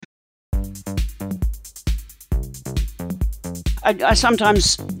I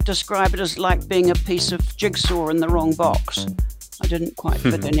sometimes describe it as like being a piece of jigsaw in the wrong box. I didn't quite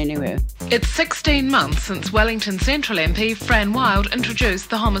fit in anywhere. It's 16 months since Wellington Central MP Fran Wild introduced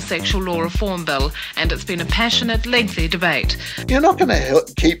the Homosexual Law Reform Bill, and it's been a passionate, lengthy debate. You're not going to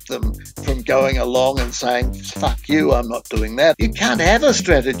keep them from going along and saying, fuck you, I'm not doing that. You can't have a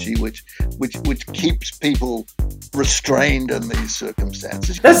strategy which keeps people restrained in these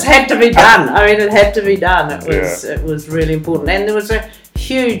circumstances. This had to be done. I mean, it had to be done. It was really important. And there was a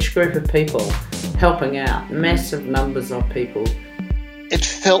huge group of people helping out, massive numbers of people. It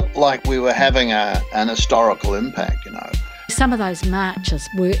felt like we were having an historical impact, you know. Some of those marches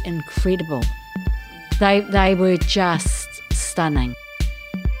were incredible. They were just stunning.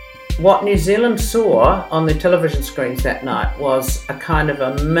 What New Zealand saw on the television screens that night was a kind of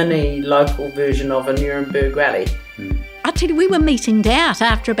a mini local version of a Nuremberg rally. I tell you, we were meetinged out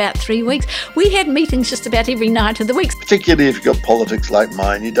after about 3 weeks. We had meetings just about every night of the week. Particularly if you've got politics like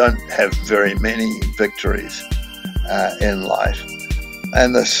mine, you don't have very many victories in life.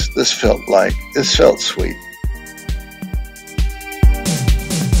 And this felt sweet.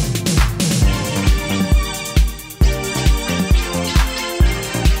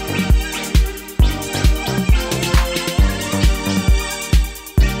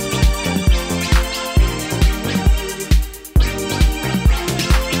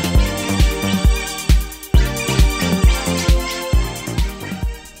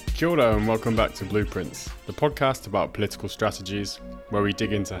 Kia ora and welcome back to Blueprints, the podcast about political strategies, where we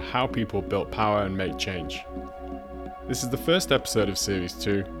dig into how people built power and make change. This is the first episode of Series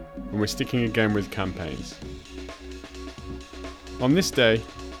 2, and we're sticking again with campaigns. On this day,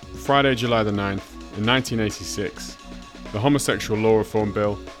 Friday, July the 9th, in 1986, the Homosexual Law Reform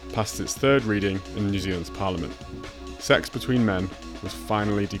Bill passed its third reading in New Zealand's Parliament. Sex between men was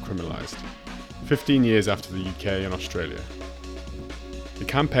finally decriminalised, 15 years after the UK and Australia. The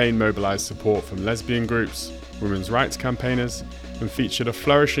campaign mobilised support from lesbian groups, women's rights campaigners, and featured a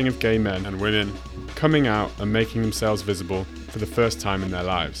flourishing of gay men and women coming out and making themselves visible for the first time in their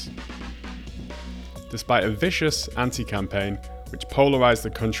lives. Despite a vicious anti-campaign which polarised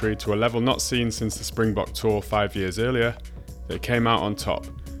the country to a level not seen since the Springbok Tour 5 years earlier, they came out on top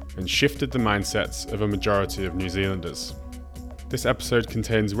and shifted the mindsets of a majority of New Zealanders. This episode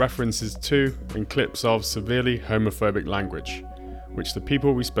contains references to and clips of severely homophobic language, which the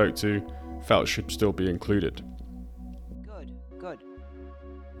people we spoke to felt should still be included. Good.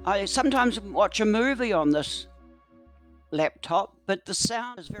 I sometimes watch a movie on this laptop, but the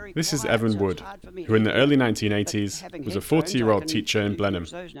sound is very This is quiet, Evan so it's Wood, hard for me who in the to early hear. 1980s But was a having 40-year-old headphones, I teacher in can Blenheim.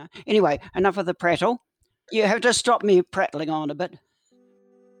 use those now. Anyway, enough of the prattle. You have to stop me prattling on a bit.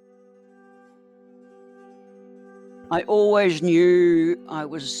 I always knew I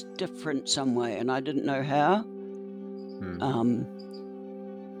was different some way, and I didn't know how.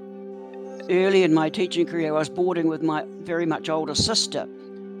 Early in my teaching career, I was boarding with my very much older sister,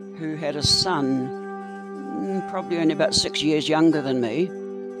 who had a son, probably only about 6 years younger than me.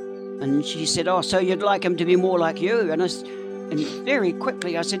 And she said, "Oh, so you'd like him to be more like you?" And very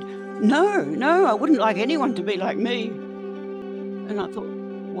quickly I said, No, I wouldn't like anyone to be like me. And I thought,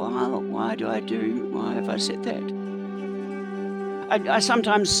 why have I said that? I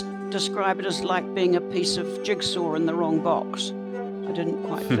sometimes describe it as like being a piece of jigsaw in the wrong box. I didn't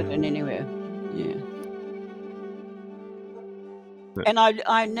quite fit in anywhere. Yeah. And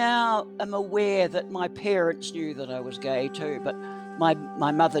I now am aware that my parents knew that I was gay too, but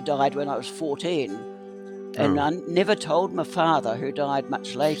my mother died when I was 14, and I never told my father, who died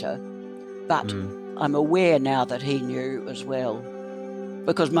much later, but I'm aware now that he knew as well,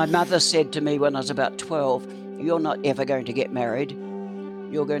 because my mother said to me when I was about 12, "You're not ever going to get married.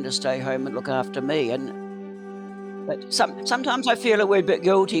 You're going to stay home and look after me." But sometimes I feel a wee bit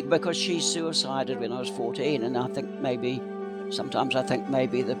guilty because she suicided when I was 14, and sometimes I think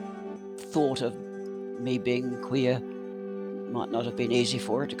maybe the thought of me being queer might not have been easy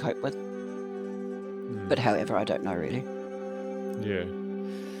for her to cope with. But however, I don't know really. Yeah.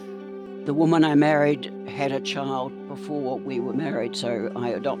 The woman I married had a child before we were married, so I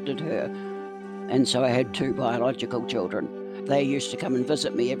adopted her. And so I had 2 biological children. They used to come and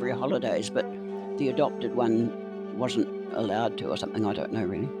visit me every holidays, but the adopted one wasn't allowed to or something. I don't know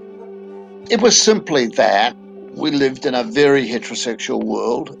really. It was simply that we lived in a very heterosexual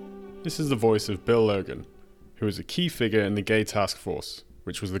world. This is the voice of Bill Logan, who was a key figure in the Gay Task Force,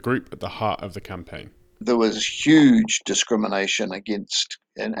 which was the group at the heart of the campaign. There was huge discrimination against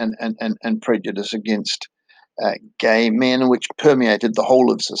and prejudice against gay men, which permeated the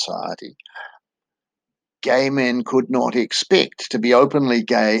whole of society. Gay men could not expect to be openly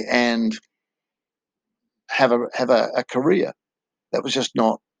gay and have a career. That was just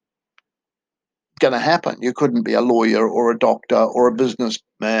not going to happen. You couldn't be a lawyer or a doctor or a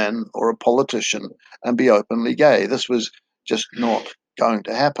businessman or a politician and be openly gay. This was just not going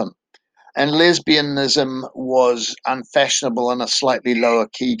to happen. And lesbianism was unfashionable in a slightly lower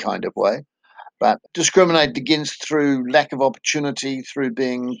key kind of way, but discriminated against through lack of opportunity, through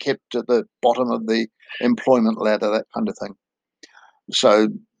being kept at the bottom of the employment ladder, that kind of thing. So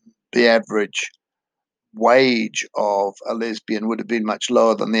the average wage of a lesbian would have been much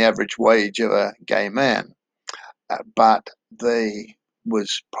lower than the average wage of a gay man, but there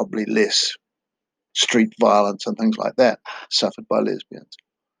was probably less street violence and things like that suffered by lesbians.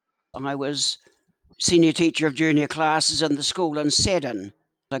 I was senior teacher of junior classes in the school in Seddon.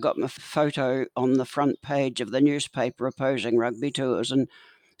 I got my photo on the front page of the newspaper opposing rugby tours, and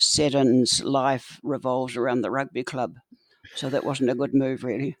Seddon's life revolves around the rugby club. So that wasn't a good move,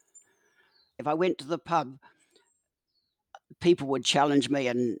 really. If I went to the pub, people would challenge me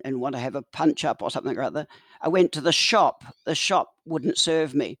and want to have a punch-up or something or other. I went to the shop wouldn't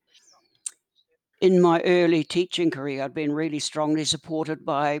serve me. In my early teaching career, I'd been really strongly supported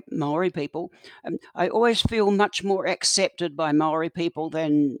by Maori people. I always feel much more accepted by Maori people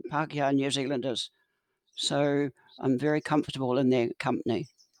than Pākehā New Zealanders. So I'm very comfortable in their company.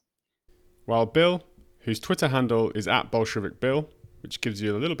 While Bill, whose Twitter handle is @BolshevikBill, which gives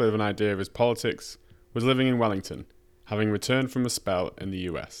you a little bit of an idea of his politics, was living in Wellington, having returned from a spell in the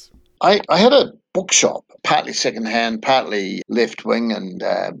US. I had a bookshop, partly secondhand, partly left-wing and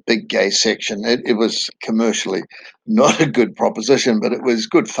big gay section. It was commercially not a good proposition, but it was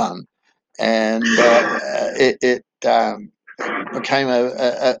good fun. And it became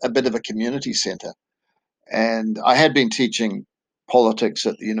a bit of a community centre. And I had been teaching politics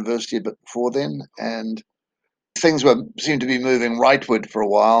at the university a bit before then, and things seemed to be moving rightward for a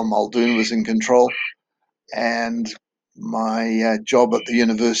while. Muldoon was in control, and my job at the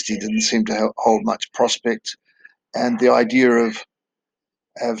university didn't seem to hold much prospect, and the idea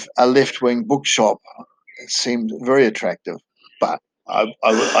of a left-wing bookshop seemed very attractive, but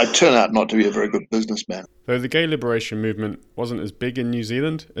I turned out not to be a very good businessman. Though the gay liberation movement wasn't as big in New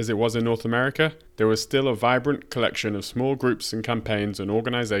Zealand as it was in North America, there was still a vibrant collection of small groups and campaigns and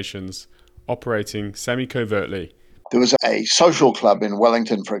organisations operating semi-covertly. There was a social club in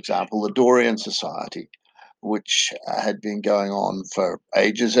Wellington, for example, the Dorian Society, which had been going on for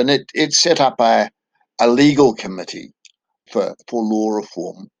ages, and it set up a legal committee for law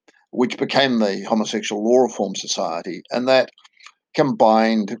reform, which became the Homosexual Law Reform Society, and that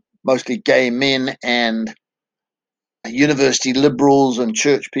combined mostly gay men and university liberals and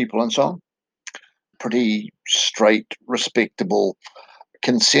church people and so on. Pretty straight, respectable,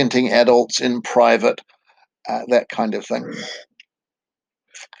 consenting adults in private, that kind of thing.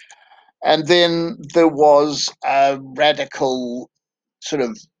 And then there was a radical sort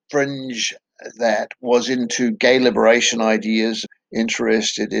of fringe that was into gay liberation ideas,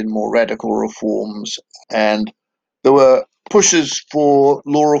 interested in more radical reforms. And there were pushes for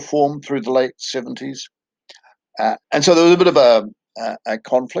law reform through the late 70s. And so there was a bit of a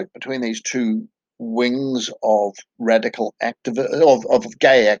conflict between these two wings of radical activism, of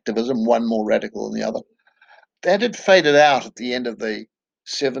gay activism, one more radical than the other. That had faded out at the end of the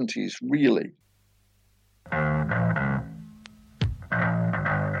 70s, really.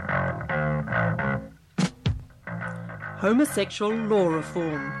 Homosexual law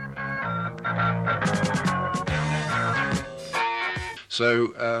reform. So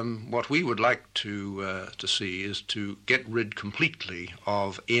what we would like to see is to get rid completely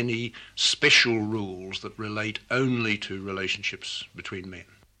of any special rules that relate only to relationships between men.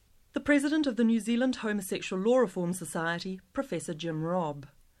 The president of the New Zealand Homosexual Law Reform Society, Professor Jim Robb.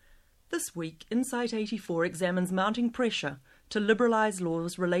 This week, Insight 84 examines mounting pressure to liberalise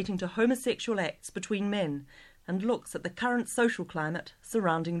laws relating to homosexual acts between men and looks at the current social climate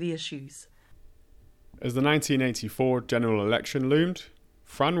surrounding the issues. As the 1984 general election loomed,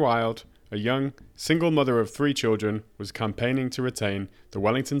 Fran Wild, a young, single mother of 3 children, was campaigning to retain the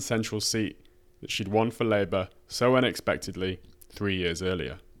Wellington Central seat that she'd won for Labour so unexpectedly 3 years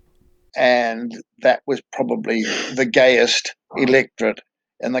earlier. And that was probably the gayest electorate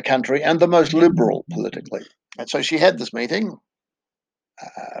in the country and the most liberal politically. And so she had this meeting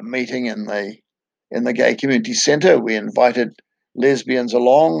in the Gay Community Centre. We invited lesbians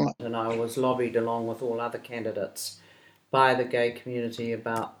along. And I was lobbied along with all other candidates by the gay community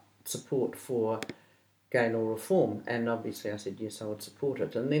about support for gay law reform. And obviously I said, yes, I would support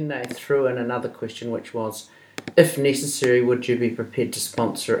it. And then they threw in another question, which was, if necessary, would you be prepared to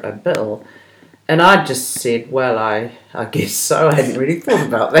sponsor a bill? And I just said, well, I guess so. I hadn't really thought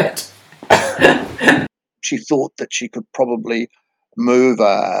about that. She thought that she could probably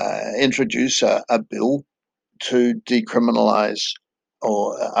introduce a bill to decriminalise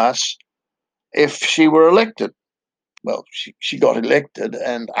us if she were elected. Well, she got elected,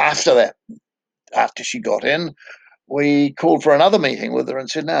 and after she got in, we called for another meeting with her and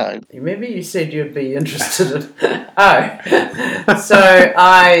said no. Maybe you said you'd be interested in... So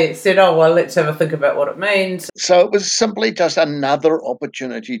I said, well, let's have a think about what it means. So it was simply just another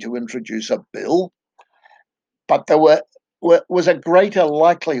opportunity to introduce a bill, but there was a greater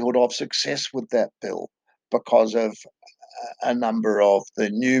likelihood of success with that bill because of a number of the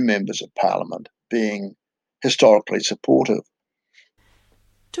new members of Parliament being historically supportive.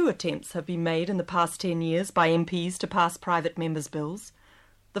 2 attempts have been made in the past 10 years by MPs to pass private members' bills.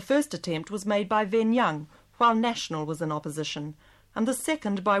 The first attempt was made by Venn Young while National was in opposition, and the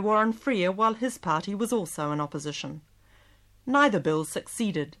second by Warren Freer while his party was also in opposition. Neither bill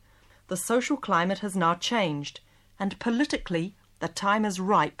succeeded. The social climate has now changed, and politically the time is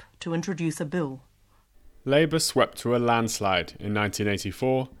ripe to introduce a bill. Labour swept to a landslide in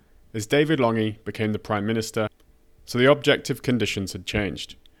 1984 as David Lange became the Prime Minister, so the objective conditions had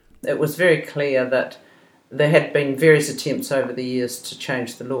changed. It was very clear that there had been various attempts over the years to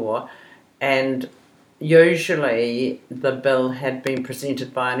change the law, and usually the bill had been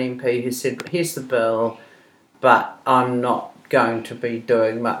presented by an MP who said, here's the bill, but I'm not going to be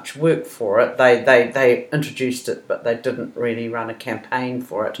doing much work for it. They introduced it, but they didn't really run a campaign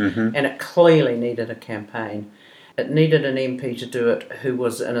for it, and it clearly needed a campaign. It needed an MP to do it who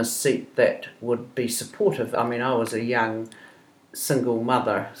was in a seat that would be supportive. I mean, I was a young single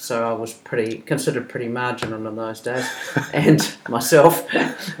mother, so I was considered pretty marginal in those days, and myself,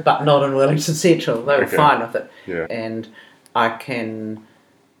 but not in Wellington Central. They were fine with it. Yeah. And I can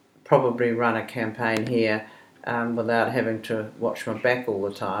probably run a campaign here without having to watch my back all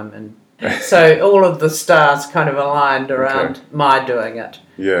the time. And so all of the stars kind of aligned around my doing it.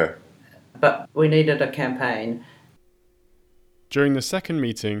 Yeah. But we needed a campaign. During the second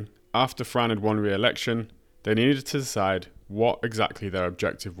meeting, after Fran had won re-election, they needed to decide what exactly their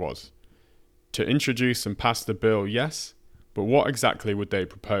objective was. To introduce and pass the bill, yes, but what exactly would they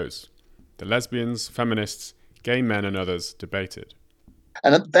propose? The lesbians, feminists, gay men and others debated.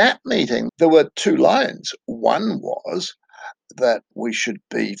 And at that meeting, there were 2 lines. One was that we should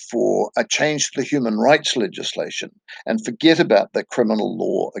be for a change to the human rights legislation and forget about the criminal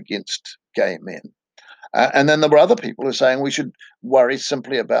law against gay men. And then there were other people who were saying we should worry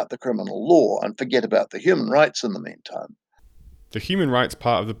simply about the criminal law and forget about the human rights in the meantime. The human rights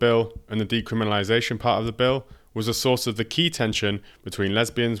part of the bill and the decriminalisation part of the bill was a source of the key tension between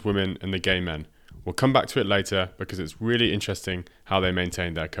lesbians, women and the gay men. We'll come back to it later because it's really interesting how they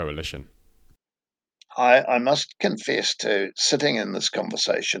maintained their coalition. I must confess to sitting in this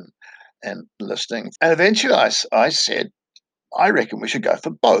conversation and listening. And eventually I said, I reckon we should go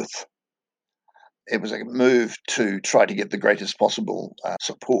for both. It was a move to try to get the greatest possible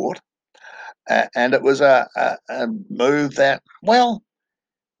support. And it was a move that, well,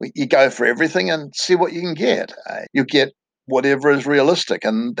 you go for everything and see what you can get. You get whatever is realistic,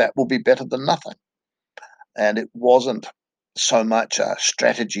 and that will be better than nothing. And it wasn't so much a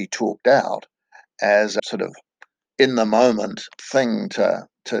strategy talked out as a sort of in-the-moment thing to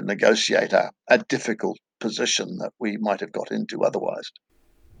negotiate a difficult position that we might have got into otherwise.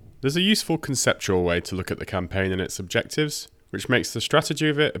 There's a useful conceptual way to look at the campaign and its objectives, which makes the strategy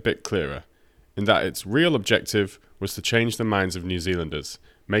of it a bit clearer, in that its real objective was to change the minds of New Zealanders,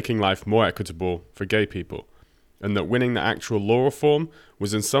 making life more equitable for gay people, and that winning the actual law reform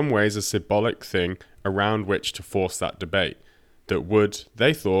was in some ways a symbolic thing around which to force that debate that would,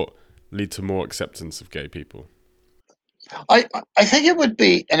 they thought, lead to more acceptance of gay people. I think it would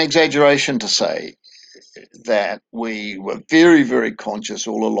be an exaggeration to say that we were very, very conscious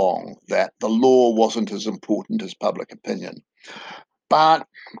all along that the law wasn't as important as public opinion. But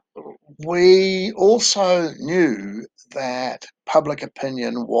we also knew that public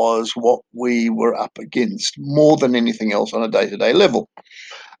opinion was what we were up against more than anything else on a day-to-day level.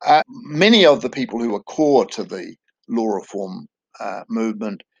 Many of the people who were core to the law reform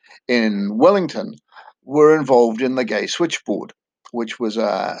movement in Wellington were involved in the Gay Switchboard, which was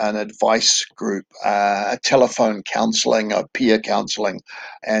an advice group, a telephone counselling, a peer counselling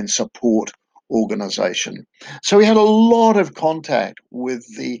and support organisation. So we had a lot of contact with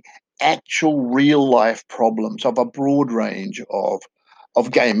the actual real life problems of a broad range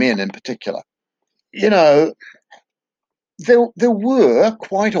of gay men in particular. You know, there were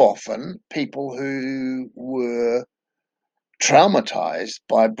quite often people who were traumatized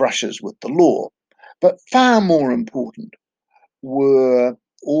by brushes with the law, but far more important were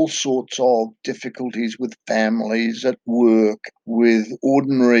all sorts of difficulties with families, at work, with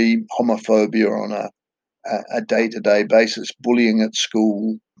ordinary homophobia on a day-to-day basis, bullying at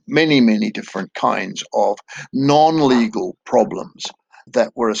school, many different kinds of non-legal problems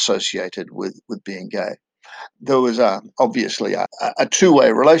that were associated with being gay. There was obviously a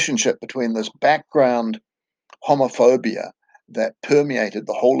two-way relationship between this background homophobia that permeated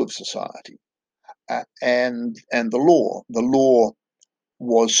the whole of society and the law. The law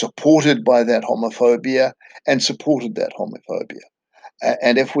was supported by that homophobia and supported that homophobia.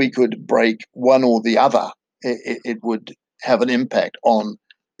 And if we could break one or the other, it would have an impact on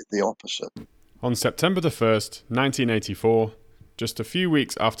the opposite. On September the 1st, 1984, just a few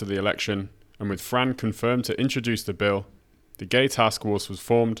weeks after the election, and with Fran confirmed to introduce the bill, the Gay Task Force was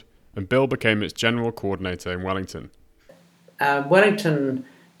formed and Bill became its general coordinator in Wellington. Wellington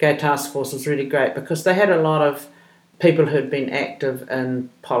Gay Task Force was really great because they had a lot of people who'd been active in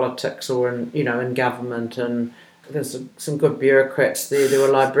politics or in government, and there's some good bureaucrats there. There were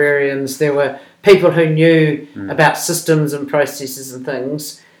librarians, there were people who knew about systems and processes and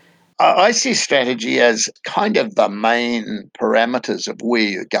things. I see strategy as kind of the main parameters of where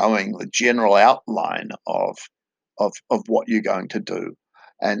you're going, the general outline of what you're going to do,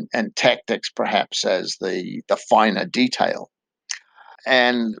 and tactics perhaps as the finer detail.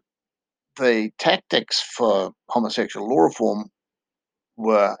 And the tactics for homosexual law reform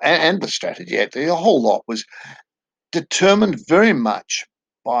were, and the strategy, actually, a whole lot was determined very much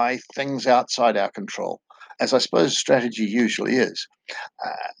by things outside our control, as I suppose strategy usually is.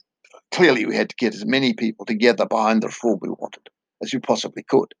 Clearly, we had to get as many people together behind the reform we wanted as we possibly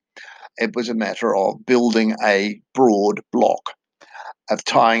could. It was a matter of building a broad block, of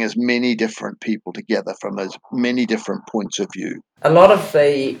tying as many different people together from as many different points of view. A lot of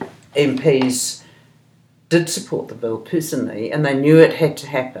the MPs did support the bill personally, and they knew it had to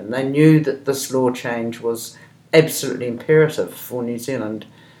happen. They knew that this law change was absolutely imperative for New Zealand,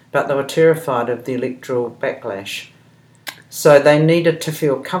 but they were terrified of the electoral backlash. So they needed to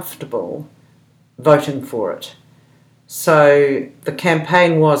feel comfortable voting for it. So the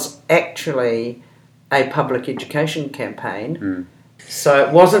campaign was actually a public education campaign. So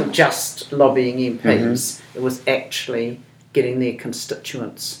it wasn't just lobbying MPs, it was actually getting their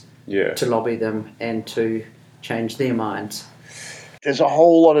constituents to lobby them and to change their minds. There's a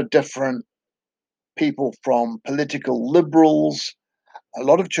whole lot of different people, from political liberals, a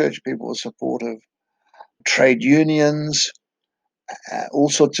lot of church people were supportive, trade unions, all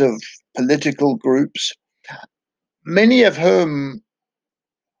sorts of political groups, many of whom,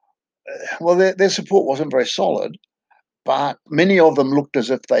 their support wasn't very solid, but many of them looked as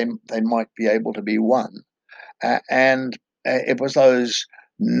if they might be able to be won. And it was those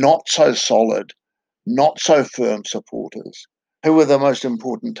not so solid, not so firm supporters who were the most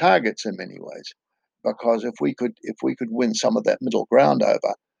important targets in many ways. Because if we could win some of that middle ground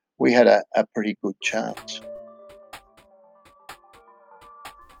over, we had a pretty good chance.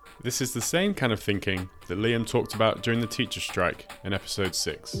 This is the same kind of thinking that Liam talked about during the teacher strike in episode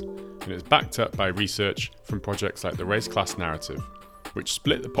 6, and it's backed up by research from projects like the Race Class Narrative, which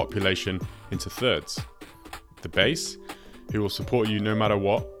split the population into thirds. The base, who will support you no matter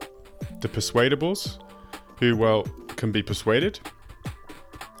what. The persuadables, who, can be persuaded.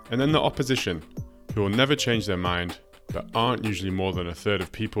 And then the opposition, who will never change their mind, but aren't usually more than a third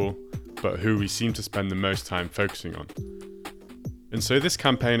of people, but who we seem to spend the most time focusing on. And so this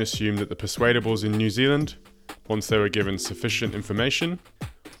campaign assumed that the persuadables in New Zealand, once they were given sufficient information,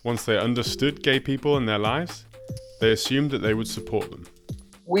 once they understood gay people and their lives, they assumed that they would support them.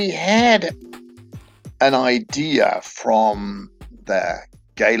 We had an idea from the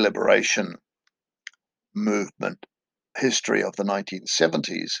gay liberation movement history of the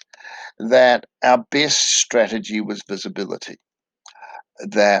 1970s that our best strategy was visibility,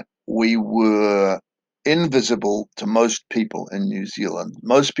 that we were invisible to most people in New Zealand.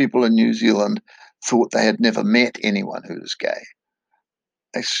 Most people in New Zealand thought they had never met anyone who was gay.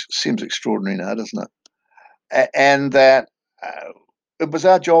 It seems extraordinary now, doesn't it? And that it was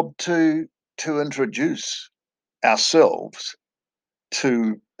our job to introduce ourselves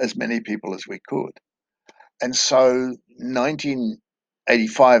to as many people as we could. And so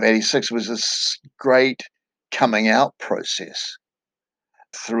 1985, 86 was this great coming out process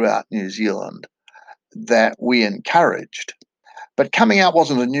throughout New Zealand that we encouraged. But coming out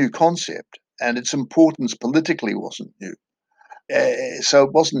wasn't a new concept, and its importance politically wasn't new. So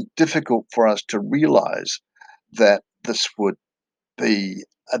it wasn't difficult for us to realize that this would be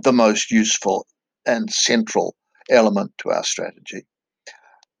the most useful and central element to our strategy.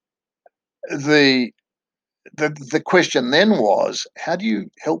 The the question then was, how do you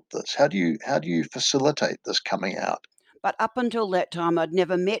help this? How do you facilitate this coming out? But up until that time, I'd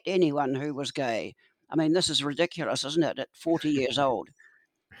never met anyone who was gay. I mean, this is ridiculous, isn't it, at 40 years old?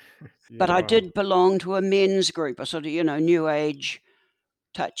 But I did belong to a men's group, a sort of, new age,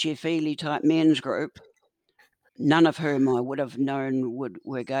 touchy-feely type men's group, none of whom I would have known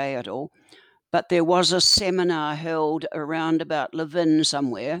were gay at all. But there was a seminar held around about Levin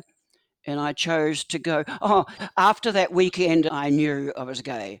somewhere, and I chose to go. Oh, after that weekend, I knew I was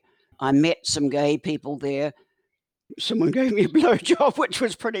gay. I met some gay people there. Someone gave me a blowjob, which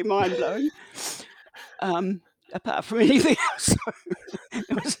was pretty mind-blowing, apart from anything else.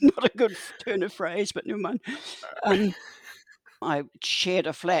 It was not a good turn of phrase, but never mind. I shared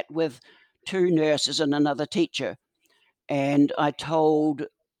a flat with 2 nurses and another teacher, and I told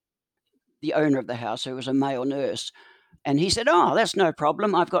the owner of the house, who was a male nurse, and he said, "Oh, that's no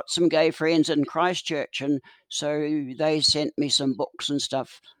problem. I've got some gay friends in Christchurch," and so they sent me some books and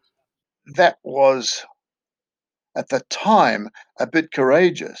stuff. That was, at the time, a bit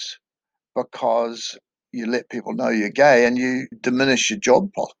courageous, because you let people know you're gay and you diminish your job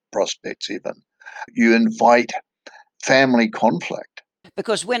prospects even. You invite family conflict.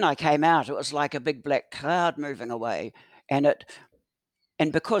 Because when I came out, it was like a big black cloud moving away, and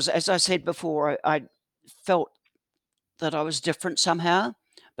because, as I said before, I felt that I was different somehow,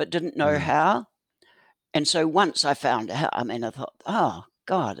 but didn't know how. And so once I found out, I thought, oh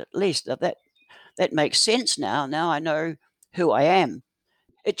God, at least that makes sense now. Now I know who I am.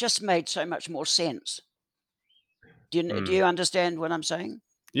 It just made so much more sense. Do you understand what I'm saying?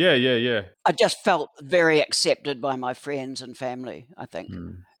 Yeah. I just felt very accepted by my friends and family, I think.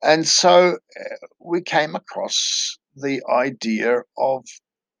 And so we came across the idea of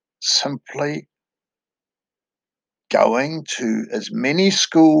simply going to as many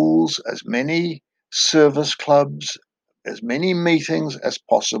schools, as many service clubs, as many meetings as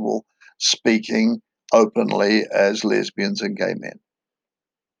possible, speaking openly as lesbians and gay men.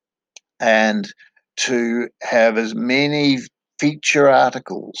 And to have as many feature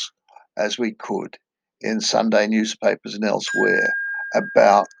articles as we could in Sunday newspapers and elsewhere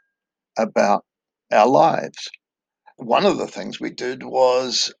about our lives. One of the things we did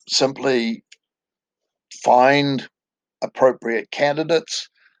was simply find appropriate candidates,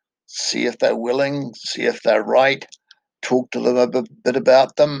 see if they're willing, see if they're right, talk to them a bit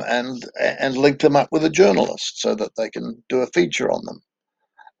about them, and link them up with a journalist so that they can do a feature on them.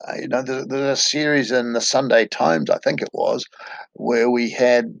 There's a series in the Sunday Times, I think it was, where we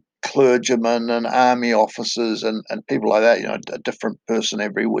had clergymen and army officers and people like that, a different person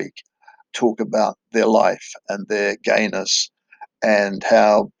every week, talk about their life and their gayness and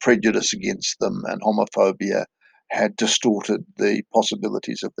how prejudice against them and homophobia had distorted the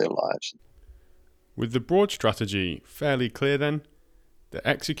possibilities of their lives. With the broad strategy fairly clear then, the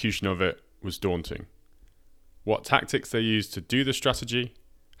execution of it was daunting. What tactics they used to do the strategy,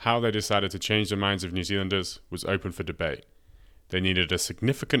 how they decided to change the minds of New Zealanders was open for debate. They needed a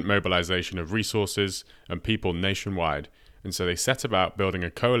significant mobilisation of resources and people nationwide, and so they set about building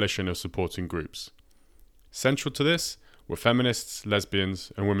a coalition of supporting groups. Central to this were feminists,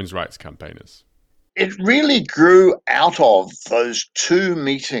 lesbians, and women's rights campaigners. It really grew out of those 2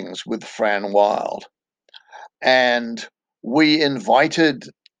 meetings with Fran Wild, and we invited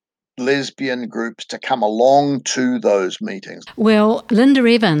lesbian groups to come along to those meetings. Well, Linda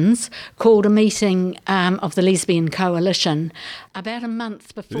Evans called a meeting of the Lesbian Coalition about a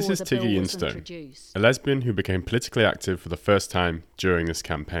month before this is the Tiggy bill was Instone, introduced. a lesbian who became politically active for the first time during this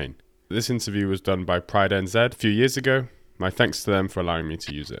campaign. This interview was done by Pride NZ a few years ago. My thanks to them for allowing me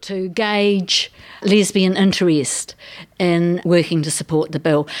to use it. To gauge lesbian interest in working to support the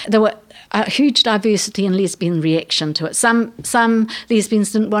bill. There were a huge diversity in lesbian reaction to it. Some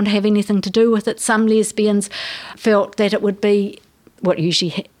lesbians didn't want to have anything to do with it. Some lesbians felt that it would be, what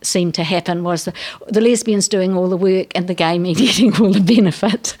usually seemed to happen was the lesbians doing all the work and the gay men getting all the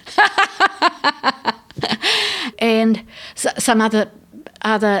benefit. And some other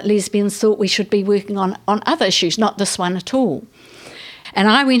lesbians thought we should be working on other issues, not this one at all. And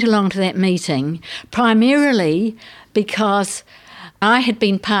I went along to that meeting primarily because I had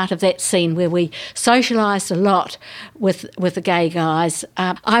been part of that scene where we socialised a lot with the gay guys.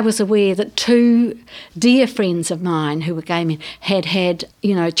 I was aware that 2 dear friends of mine who were gay men had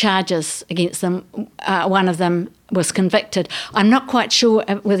charges against them. One of them was convicted. I'm not quite sure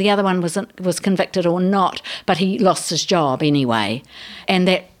whether the other one was convicted or not, but he lost his job anyway. And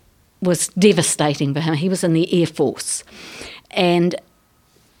that was devastating for him. He was in the Air Force. And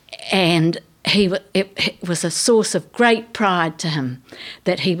it was a source of great pride to him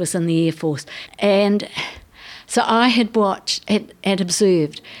that he was in the Air Force. And So I had watched and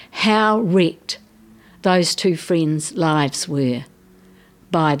observed how wrecked those two friends' lives were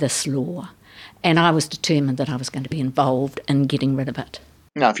by this law, and I was determined that I was going to be involved in getting rid of it.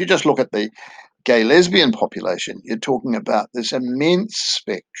 Now, if you just look at the gay lesbian population, you're talking about this immense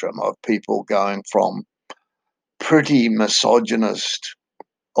spectrum of people going from pretty misogynist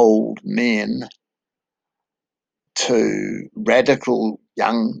old men to radical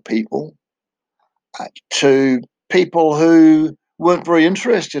young people, to people who weren't very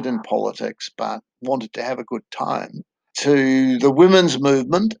interested in politics but wanted to have a good time, to the women's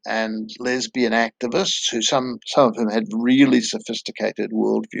movement and lesbian activists, who some of whom had really sophisticated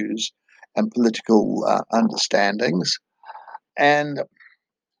worldviews and political understandings. And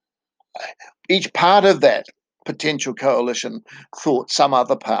each part of that potential coalition thought some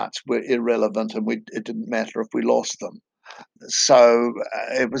other parts were irrelevant and it didn't matter if we lost them. So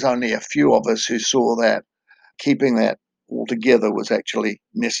it was only a few of us who saw that keeping that all together was actually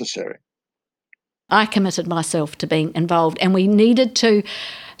necessary. I committed myself to being involved, and we needed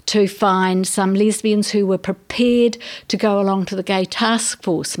to find some lesbians who were prepared to go along to the gay task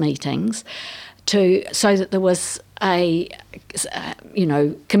force meetings so that there was a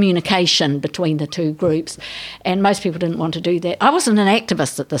communication between the two groups, and most people didn't want to do that. I wasn't an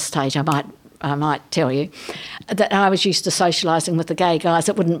activist at this stage, I might tell you, that I was used to socialising with the gay guys.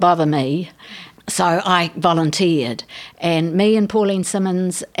 It wouldn't bother me. So I volunteered, and me and Pauline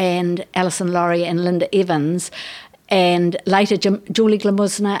Simmons and Alison Laurie and Linda Evans and later Julie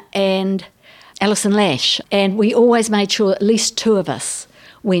Glamuzna and Alison Lash, and we always made sure at least two of us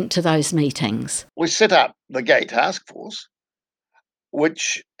went to those meetings. We set up the Gay Task Force,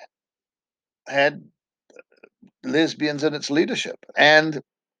 which had lesbians in its leadership, and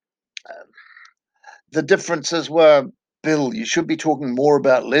the differences were, Bill, you should be talking more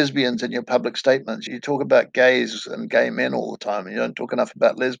about lesbians in your public statements. You talk about gays and gay men all the time, and you don't talk enough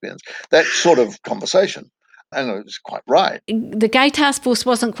about lesbians. That sort of conversation. And it was quite right. The Gay Task Force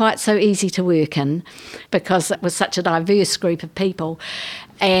wasn't quite so easy to work in because it was such a diverse group of people.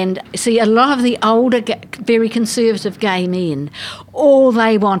 And see, a lot of the older, very conservative gay men, all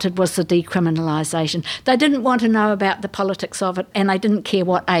they wanted was the decriminalisation. They didn't want to know about the politics of it, and they didn't care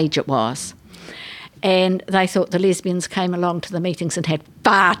what age it was. And they thought the lesbians came along to the meetings and had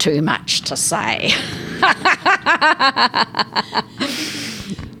far too much to say.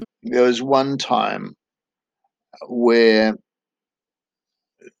 There was one time where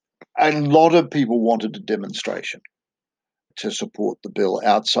a lot of people wanted a demonstration to support the bill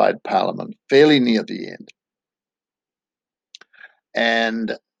outside Parliament, fairly near the end.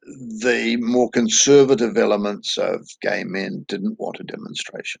 And the more conservative elements of gay men didn't want a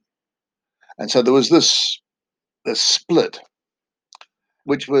demonstration. And so there was this split,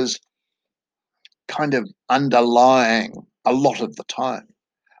 which was kind of underlying a lot of the time.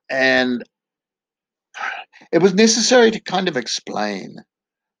 And it was necessary to kind of explain,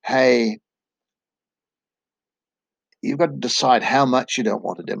 hey, you've got to decide how much you don't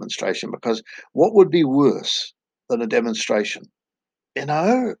want a demonstration, because what would be worse than a demonstration? You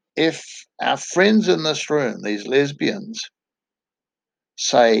know, if our friends in this room, these lesbians,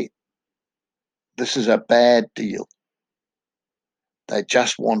 say, this is a bad deal. They're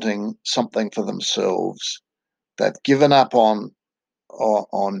just wanting something for themselves. They've given up on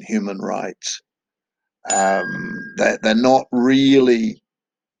human rights. They're not really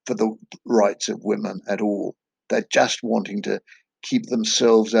for the rights of women at all. They're just wanting to keep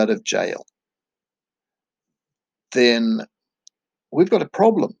themselves out of jail. Then we've got a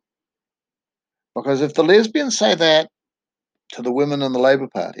problem. Because if the lesbians say that to the women in the Labour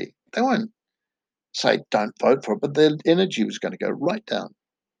Party, they won't say don't vote for it, but their energy was going to go right down.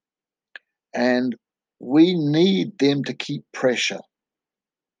 And we need them to keep pressure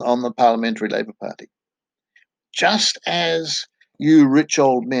on the Parliamentary Labour Party. Just as you rich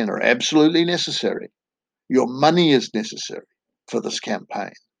old men are absolutely necessary, your money is necessary for this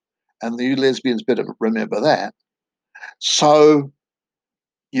campaign. And you lesbians better remember that. So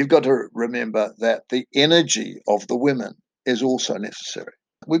you've got to remember that the energy of the women is also necessary.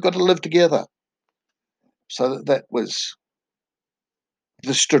 We've got to live together. So that was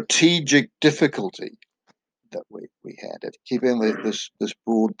the strategic difficulty that we had of keeping this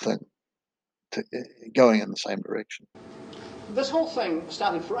broad thing going in the same direction. This whole thing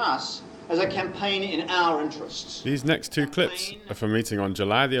started for us as a campaign in our interests. These next two clips are from a meeting on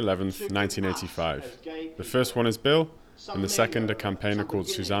July the 11th, 1985. The first one is Bill, and the second a campaigner called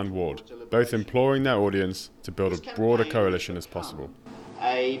Suzanne Ward, both imploring their audience to build as broad a coalition as possible.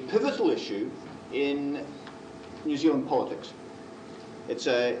 A pivotal issue in New Zealand politics. This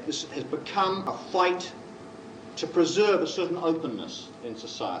has become a fight to preserve a certain openness in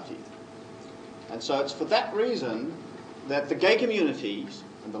society. And so it's for that reason that the gay communities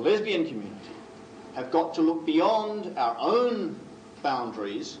and the lesbian community have got to look beyond our own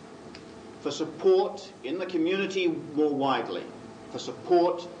boundaries for support in the community more widely, for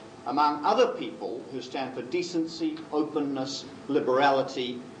support among other people who stand for decency, openness,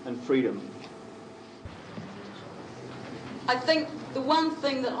 liberality and freedom. I think the one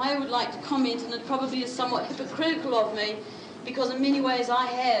thing that I would like to comment, and it probably is somewhat hypocritical of me, because in many ways I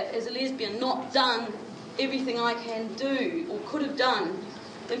have, as a lesbian, not done everything I can do or could have done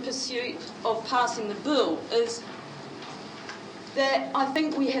in pursuit of passing the bill, is that I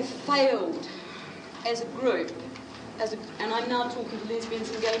think we have failed as a group, and I'm now talking to lesbians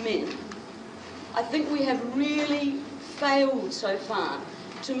and gay men, I think we have really failed so far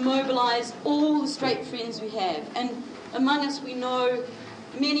to mobilise all the straight friends we have. And among us we know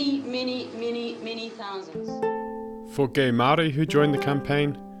many thousands. For gay Māori who joined the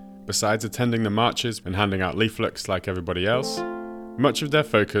campaign, besides attending the marches and handing out leaflets like everybody else, much of their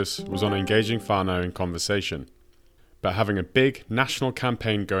focus was on engaging whānau in conversation. But having a big national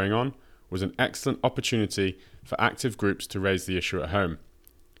campaign going on was an excellent opportunity for active groups to raise the issue at home.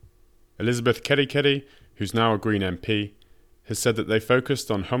 Elizabeth Kerikeri, who's now a Green MP, has said that they focused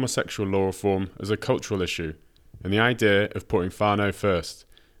on homosexual law reform as a cultural issue and the idea of putting whānau first,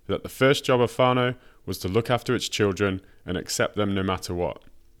 that the first job of whānau was to look after its children and accept them no matter what.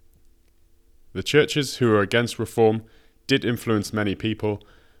 The churches who were against reform did influence many people,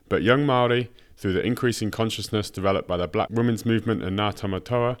 but young Māori, through the increasing consciousness developed by the Black Women's Movement and Ngā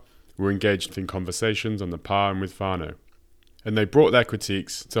Tamatoa, were engaged in conversations on the pā and with whānau. And they brought their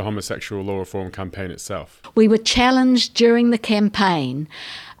critiques to homosexual law reform campaign itself. We were challenged during the campaign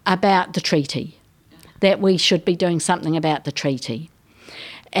about the treaty, that we should be doing something about the treaty.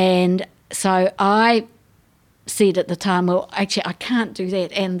 And so I said at the time, well, actually, I can't do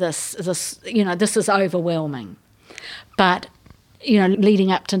that, and this is overwhelming. But,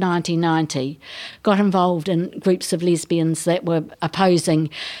 leading up to 1990, got involved in groups of lesbians that were opposing,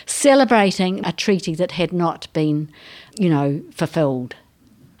 celebrating a treaty that had not been, fulfilled.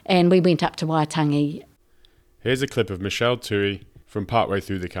 And we went up to Waitangi. Here's a clip of Michelle Tui from partway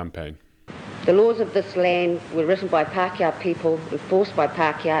through the campaign. The laws of this land were written by Pākehā people, enforced by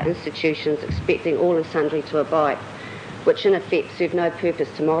Pākehā institutions, expecting all and sundry to abide, which in effect serve no purpose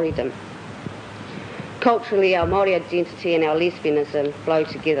to Māoridom. Culturally, our Māori identity and our lesbianism flow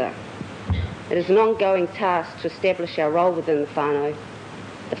together. It is an ongoing task to establish our role within the whānau,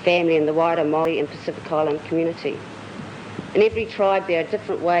 the family and the wider Māori and Pacific Island community. In every tribe there are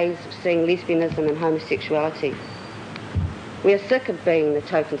different ways of seeing lesbianism and homosexuality. We are sick of being the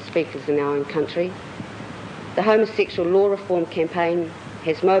token speakers in our own country. The homosexual law reform campaign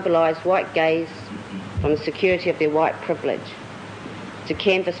has mobilised white gays from the security of their white privilege to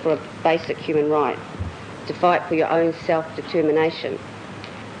canvass for a basic human right, to fight for your own self-determination.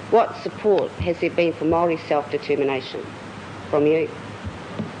 What support has there been for Māori self-determination from you?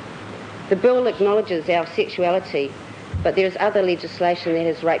 The bill acknowledges our sexuality, but there is other legislation that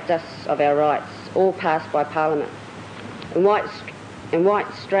has raped us of our rights, all passed by Parliament. In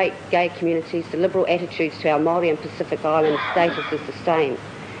white, straight, gay communities, the liberal attitudes to our Māori and Pacific Island status is the same.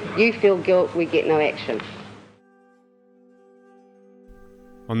 You feel guilt, we get no action.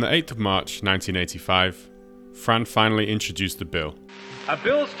 On the 8th of March 1985, Fran finally introduced the bill. A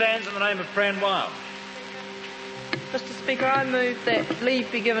bill stands in the name of Fran Wild. Mr. Speaker, I move that leave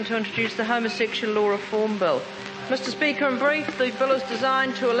be given to introduce the Homosexual Law Reform Bill. Mr. Speaker, in brief, the bill is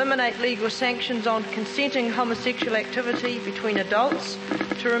designed to eliminate legal sanctions on consenting homosexual activity between adults,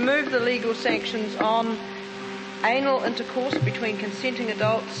 to remove the legal sanctions on anal intercourse between consenting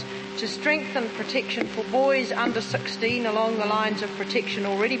adults, to strengthen protection for boys under 16 along the lines of protection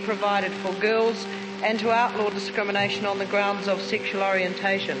already provided for girls, and to outlaw discrimination on the grounds of sexual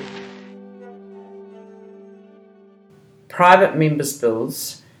orientation. Private members'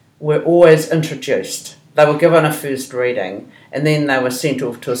 bills were always introduced. They were given a first reading, and then they were sent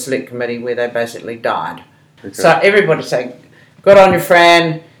off to a select committee where they basically died. Okay. So everybody's saying, good on you,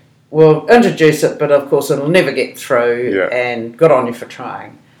 Fran, we'll introduce it, but of course it'll never get through, and good on you for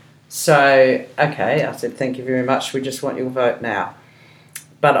trying. So, okay, I said, thank you very much, we just want your vote now.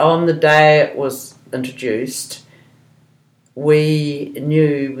 But on the day it was introduced, we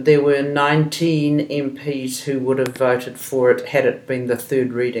knew there were 19 MPs who would have voted for it had it been the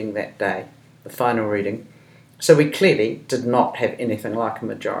third reading that day, the final reading. So we clearly did not have anything like a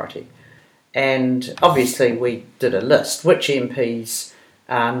majority. And obviously we did a list, which MPs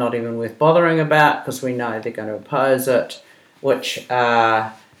are not even worth bothering about because we know they're going to oppose it, which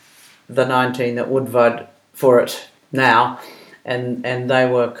are the 19 that would vote for it now, and they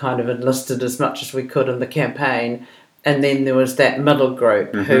were kind of enlisted as much as we could in the campaign. And then there was that middle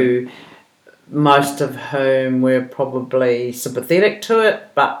group who, most of whom were probably sympathetic to it,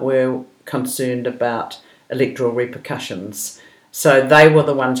 but were concerned about electoral repercussions. So they were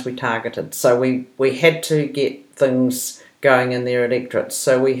the ones we targeted. So we had to get things going in their electorates.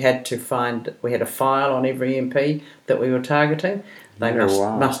 So we had a file on every MP that we were targeting. They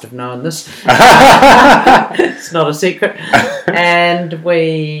must have known this. It's not a secret. And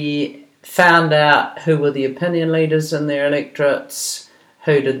we found out who were the opinion leaders in their electorates,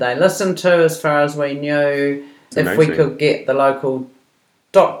 who did they listen to as far as we knew, if we could get the local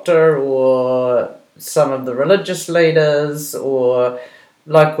doctor or some of the religious leaders or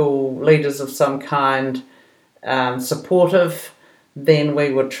local leaders of some kind supportive, then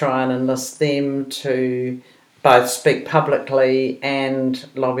we would try and enlist them to both speak publicly and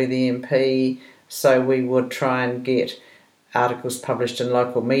lobby the MP. So we would try and get articles published in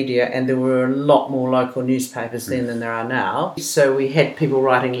local media, and there were a lot more local newspapers then than there are now. So we had people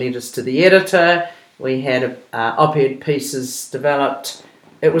writing letters to the editor, we had op-ed pieces developed.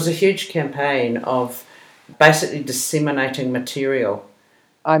 It was a huge campaign of basically disseminating material.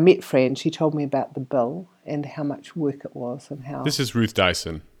 I met Fran, she told me about the bill and how much work it was and how... This is Ruth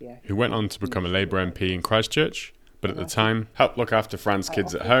Dyson, who went on to become a Labour MP in Christchurch, but at the time helped look after Fran's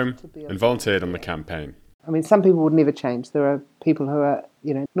kids at home and volunteered on the campaign. I mean, some people would never change. There are people who are,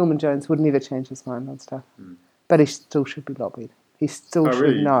 Norman Jones would never change his mind on stuff. But he still should be lobbied. He still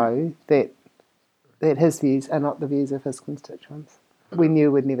should know that his views are not the views of his constituents. We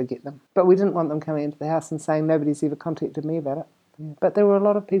knew we'd never get them. But we didn't want them coming into the house and saying, nobody's ever contacted me about it. But there were a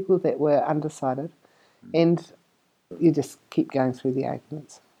lot of people that were undecided, and you just keep going through the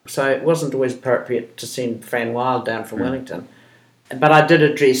arguments. So it wasn't always appropriate to send Fran Wild down from Wellington. But I did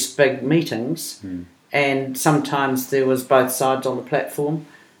address big meetings, and sometimes there was both sides on the platform.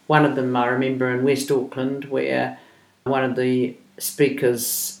 One of them I remember in West Auckland, where one of the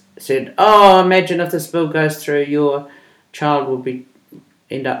speakers said, imagine if this bill goes through, your child will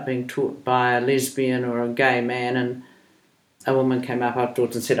end up being taught by a lesbian or a gay man. And a woman came up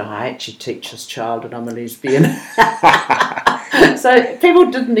afterwards and said, I actually teach this child and I'm a lesbian. So people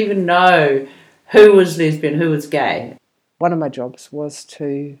didn't even know who was lesbian, who was gay. One of my jobs was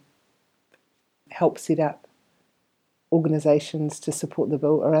to help set up organisations to support the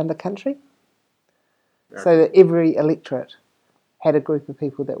bill around the country, so that every electorate had a group of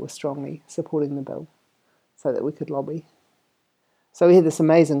people that were strongly supporting the bill so that we could lobby. So we had this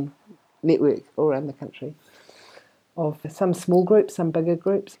amazing network all around the country of some small groups, some bigger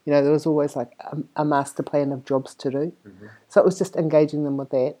groups. There was always like a master plan of jobs to do. So it was just engaging them with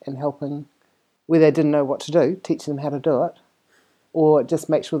that and helping where they didn't know what to do, teaching them how to do it, or just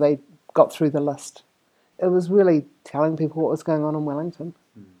make sure they got through the list. It was really telling people what was going on in Wellington.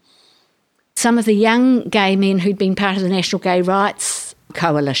 Some of the young gay men who'd been part of the National Gay Rights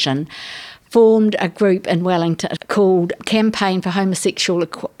Coalition formed a group in Wellington called Campaign for Homosexual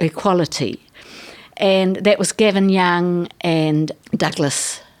Equality. And that was Gavin Young and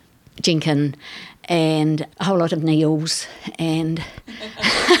Douglas Jenkin and a whole lot of Neils. And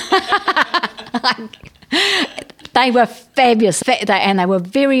they were fabulous. And they were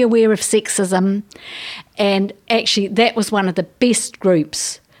very aware of sexism. And actually, that was one of the best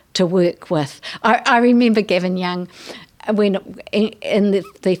groups to work with. I remember Gavin Young, when in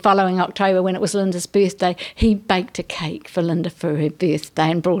the following October, when it was Linda's birthday, he baked a cake for Linda for her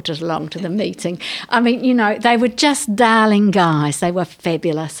birthday and brought it along to the meeting. I mean, they were just darling guys. They were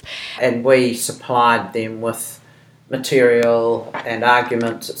fabulous. And we supplied them with material and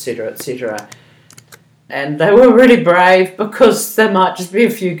arguments, etc., etc. And they were really brave, because there might just be a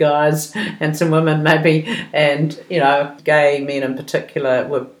few guys and some women maybe, and, gay men in particular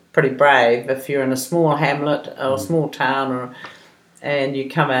were pretty brave. If you're in a small hamlet or a small town and you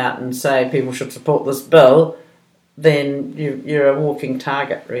come out and say people should support this bill, then you're a walking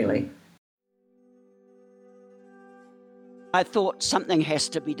target, really. I thought something has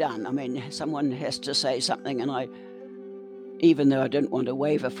to be done. I mean, someone has to say something, and even though I didn't want to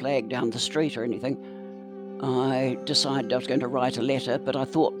wave a flag down the street or anything, I decided I was going to write a letter, but I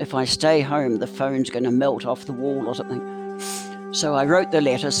thought if I stay home, the phone's going to melt off the wall or something. So I wrote the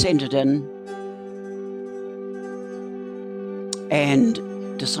letter, sent it in, and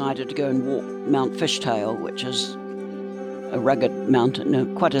decided to go and walk Mount Fishtail, which is a rugged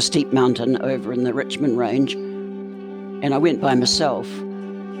mountain, quite a steep mountain over in the Richmond Range. And I went by myself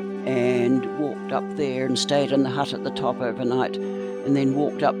and walked up there and stayed in the hut at the top overnight, and then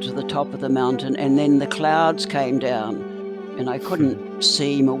walked up to the top of the mountain, and then the clouds came down and I couldn't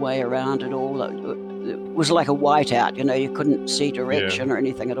see my way around at all. was like a whiteout, you couldn't see direction or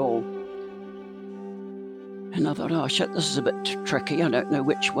anything at all. And I thought, oh shit, this is a bit tricky. I don't know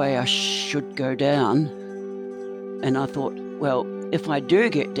which way I should go down. And I thought, well, if I do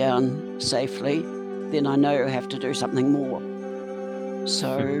get down safely, then I know I have to do something more.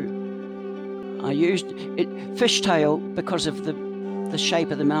 So I used it, Fishtail, because of the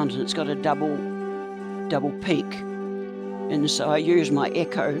shape of the mountain. It's got a double peak. And so I used my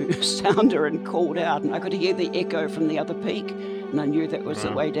echo sounder and called out, and I could hear the echo from the other peak, and I knew that was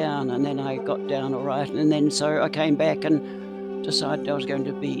the way down. And then I got down all right, and then so I came back and decided I was going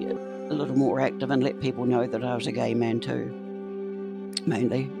to be a little more active and let people know that I was a gay man too,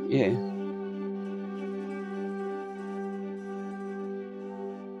 mainly, yeah.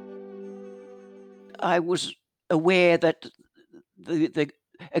 I was aware that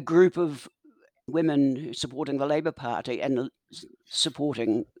a group of women supporting the Labour Party and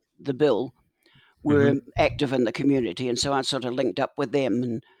supporting the bill were active in the community, and so I sort of linked up with them.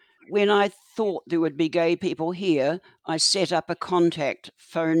 And when I thought there would be gay people here, I set up a contact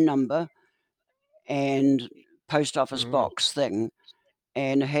phone number and post office box thing,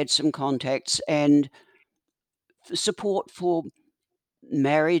 and had some contacts and support for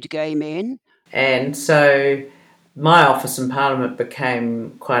married gay men. And so my office in Parliament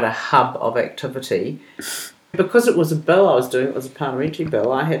became quite a hub of activity. Because it was a bill I was doing, it was a parliamentary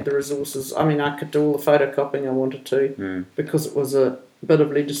bill, I had the resources. I mean, I could do all the photocopying I wanted to because it was a bit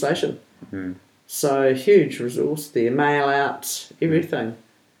of legislation. So huge resource there, mail out, everything.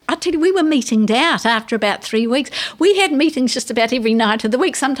 I tell you, we were meeting out after about 3 weeks. We had meetings just about every night of the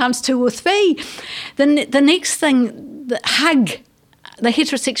week, sometimes 2 or 3. The next thing, the HUG, the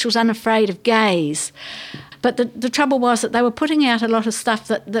Heterosexuals Unafraid of Gays. But the trouble was that they were putting out a lot of stuff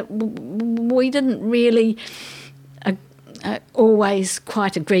that we didn't really always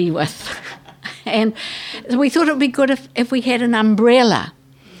quite agree with. And we thought it would be good if we had an umbrella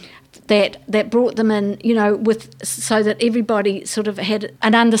that brought them in, so that everybody sort of had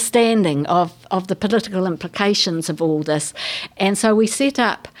an understanding of the political implications of all this. And so we set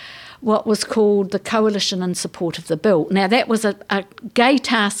up what was called the Coalition in Support of the Bill. Now, that was a gay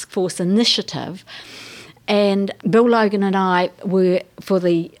task force initiative, and Bill Logan and I were, for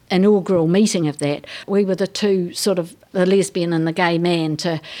the inaugural meeting of that, we were the two, sort of the lesbian and the gay man,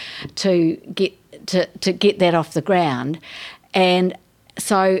 to get that off the ground. And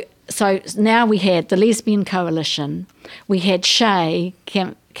so now we had the Lesbian Coalition, we had Shay,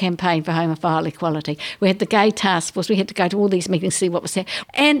 Campaign for Homophile Equality, we had the Gay Task Force, we had to go to all these meetings, see what was there.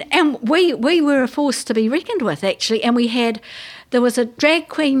 And we were a force to be reckoned with, actually. And there was a drag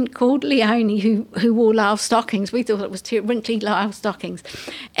queen called Leonie who wore lisle stockings. We thought it was wrinkly lisle stockings.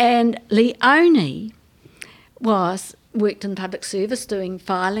 And Leonie worked in public service doing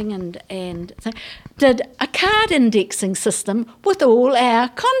filing and did a card indexing system with all our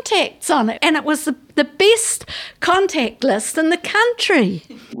contacts on it. And it was the best contact list in the country.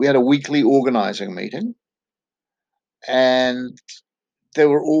 We had a weekly organising meeting, and there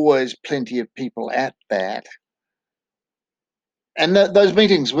were always plenty of people at that. And those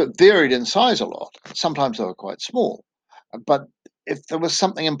meetings were varied in size a lot. Sometimes they were quite small. But if there was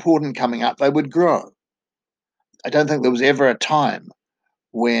something important coming up, they would grow. I don't think there was ever a time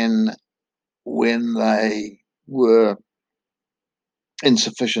when they were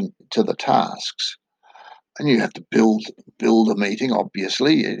insufficient to the tasks. And you have to build a meeting,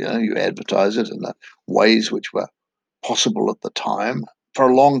 obviously. You advertise it in the ways which were possible at the time. For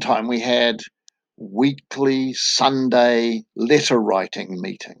a long time, we had weekly Sunday letter writing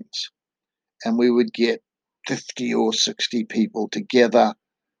meetings, and we would get 50 or 60 people together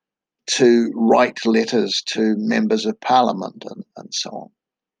to write letters to members of Parliament and so on.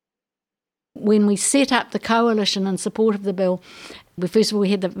 When we set up the coalition in support of the bill, first of all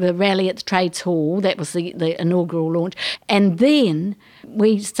we had the rally at the Trades Hall, that was the inaugural launch, and then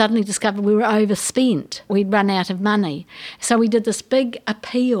we suddenly discovered we were overspent. We'd run out of money. So we did this big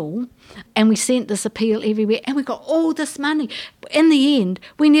appeal, and we sent this appeal everywhere, and we got all this money. In the end,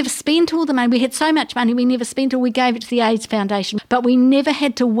 we never spent all the money. We had so much money, we never spent all. We gave it to the AIDS Foundation, but we never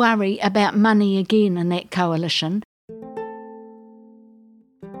had to worry about money again in that coalition.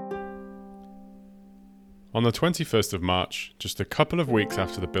 On the 21st of March, just a couple of weeks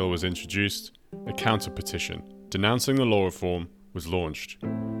after the bill was introduced, a counter-petition denouncing the law reform was launched.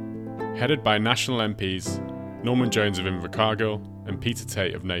 Headed by National MPs Norman Jones of Invercargill and Peter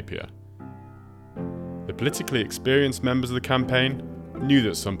Tate of Napier. The politically experienced members of the campaign knew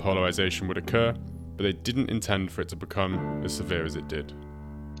that some polarisation would occur, but they didn't intend for it to become as severe as it did.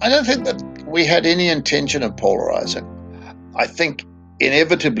 I don't think that we had any intention of polarising. I think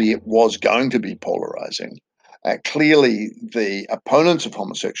inevitably it was going to be polarising. Clearly, the opponents of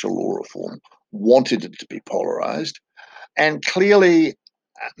homosexual law reform wanted it to be polarised, and clearly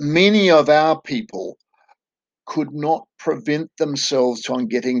many of our people could not prevent themselves from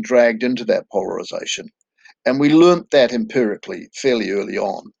getting dragged into that polarisation. And we learnt that empirically fairly early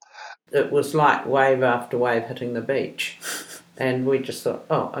on. It was like wave after wave hitting the beach. And we just thought,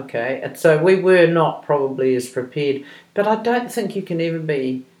 oh, okay. And so we were not probably as prepared. But I don't think you can ever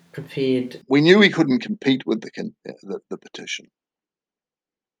be prepared. We knew we couldn't compete with the petition.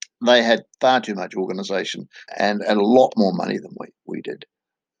 They had far too much organisation and a lot more money than we did.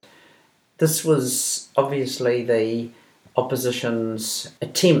 This was obviously the opposition's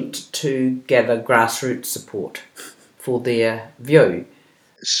attempt to gather grassroots support for their view.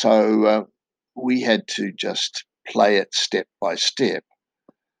 So we had to just play it step by step,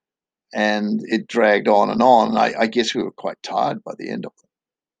 and it dragged on and on. I guess we were quite tired by the end of it.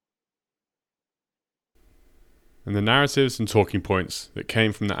 And the narratives and talking points that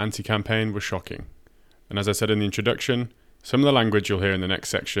came from the anti-campaign were shocking. And as I said in the introduction, some of the language you'll hear in the next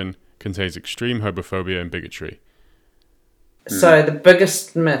section contains extreme homophobia and bigotry. So the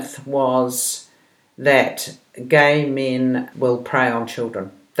biggest myth was that gay men will prey on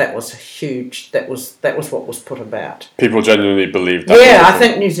children. That was huge. That was what was put about. People genuinely believed that. Yeah, I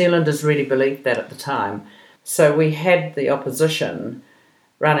think New Zealanders really believed that at the time. So we had the opposition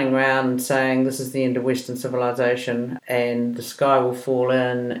running around saying this is the end of Western civilization and the sky will fall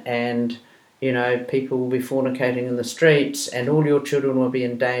in and, you know, people will be fornicating in the streets and all your children will be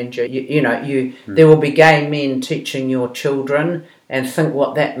in danger. There will be gay men teaching your children, and think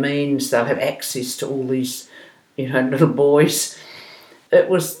what that means. They'll have access to all these, little boys. It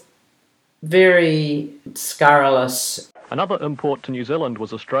was very scurrilous. Another import to New Zealand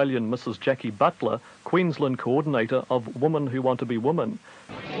was Australian Mrs. Jackie Butler, Queensland coordinator of Women Who Want to Be Women.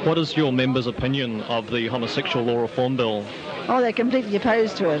 What is your members' opinion of the homosexual law reform bill? Oh, they're completely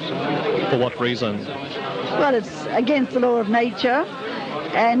opposed to it. For what reason? Well, it's against the law of nature,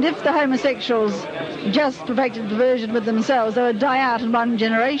 and if the homosexuals just perfected perversion with themselves, they would die out in one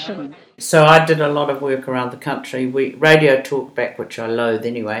generation. So I did a lot of work around the country. Radio Talkback, which I loathe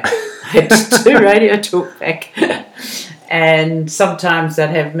anyway. I had to do Radio Talkback. And sometimes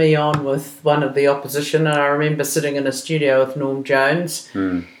they'd have me on with one of the opposition. And I remember sitting in a studio with Norm Jones,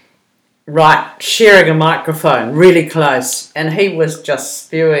 sharing a microphone really close. And he was just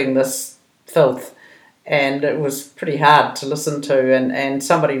spewing this filth. And it was pretty hard to listen to. And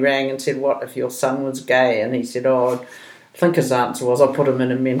somebody rang and said, what if your son was gay? And he said, I think his answer was, I'll put him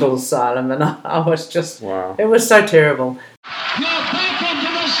in a mental asylum. And I was just, wow. It was so terrible. You're back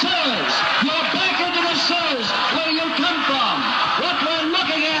into the sewers. You're back into the sewers where you come from. What we're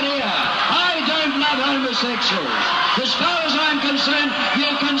looking at here. I don't love homosexuals. As far as I'm concerned,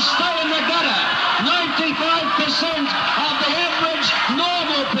 you can stay in the gutter. 95% of the average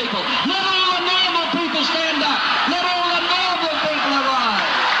normal people. Let all the normal people stand up. Let all the normal people arrive.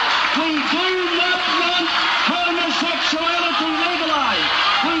 We do not want homosexuality legalized.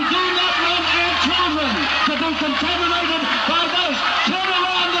 We do not want our children to be contaminated by those. Turn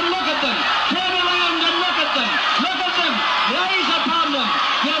around and look at them. Turn around and look at them. Look at them. Gaze upon them.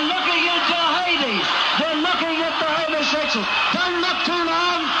 You're looking into Hades. They're looking at the homosexuals. Don't look too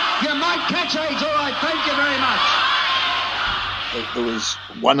long. You might catch AIDS. All right. Thank you very much. There was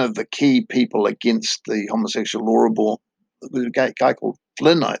one of the key people against the homosexual law reform, a guy called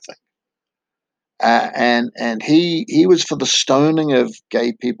Flynn, I think. And he was for the stoning of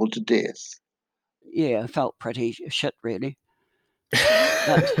gay people to death. Yeah, I felt pretty shit, really.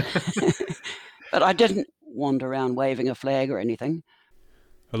 But I didn't wander around waving a flag or anything.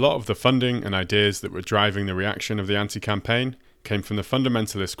 A lot of the funding and ideas that were driving the reaction of the anti-campaign came from the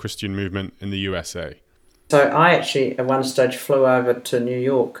fundamentalist Christian movement in the USA. So I actually, at one stage, flew over to New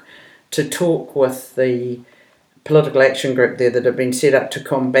York to talk with the political action group there that had been set up to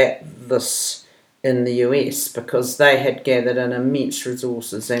combat this in the US, because they had gathered in immense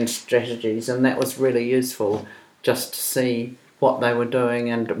resources and strategies, and that was really useful just to see what they were doing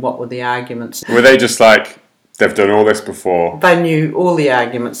and what were the arguments. Were they just like, they've done all this before? They knew all the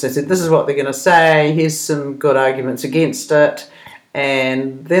arguments. They said, this is what they're going to say, here's some good arguments against it,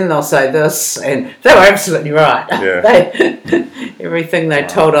 and then they'll say this, and they were absolutely right. Yeah. Everything they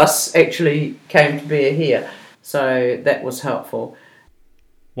told us actually came to bear here, so that was helpful.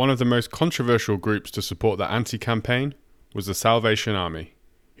 One of the most controversial groups to support the anti-campaign was the Salvation Army,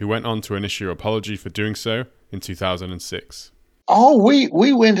 who went on to issue an apology for doing so in 2006. Oh,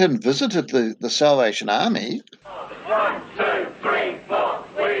 we went and visited the Salvation Army. 1, 2, 3, 4.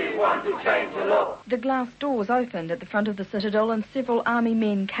 We want to change the law. The glass doors opened at the front of the Citadel and several army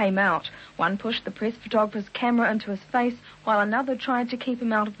men came out. One pushed the press photographer's camera into his face while another tried to keep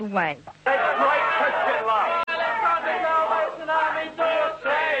him out of the way.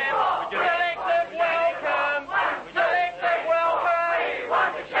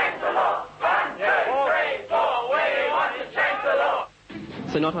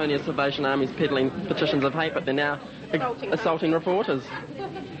 So not only are Salvation Armies peddling petitions of hate, but they're now assaulting reporters.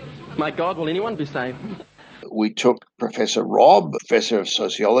 My God, will anyone be safe? We took Professor Robb, Professor of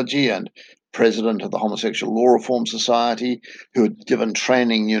Sociology and President of the Homosexual Law Reform Society, who had given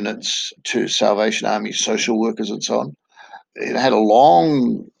training units to Salvation Army social workers and so on. It had a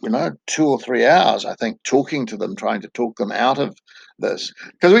long, 2 or 3 hours, I think, talking to them, trying to talk them out of this.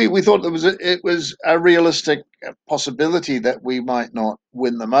 Because we thought it was a realistic possibility that we might not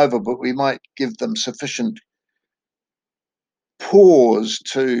win them over, but we might give them sufficient pause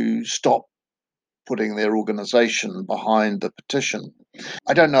to stop putting their organisation behind the petition.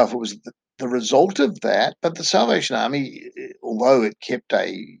 I don't know if it was the result of that, but the Salvation Army, although it kept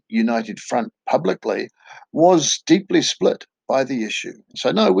a united front publicly, was deeply split by the issue.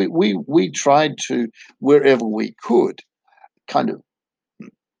 So no, we tried to, wherever we could, kind of,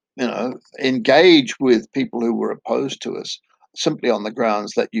 engage with people who were opposed to us, simply on the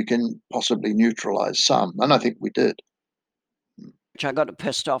grounds that you can possibly neutralise some, and I think we did. I got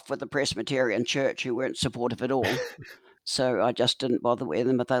pissed off with the Presbyterian Church, who weren't supportive at all. So I just didn't bother with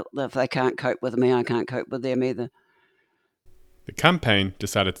them. But if they can't cope with me, I can't cope with them either. The campaign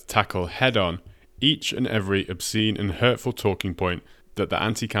decided to tackle head-on each and every obscene and hurtful talking point that the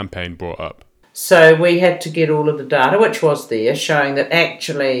anti-campaign brought up. So we had to get all of the data, which was there, showing that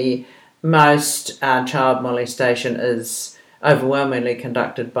actually most child molestation is overwhelmingly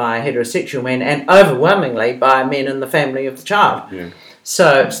conducted by heterosexual men and overwhelmingly by men in the family of the child. Yeah.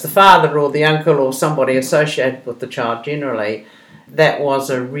 So it's the father or the uncle or somebody associated with the child generally. That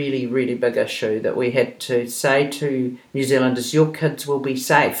was a really, really big issue that we had to say to New Zealanders, your kids will be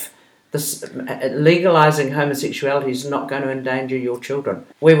safe. This legalising homosexuality is not going to endanger your children.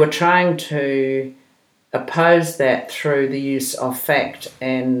 We were trying to oppose that through the use of fact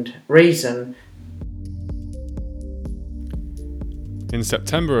and reason. In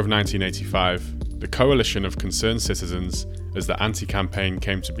September of 1985, the Coalition of Concerned Citizens, as the anti-campaign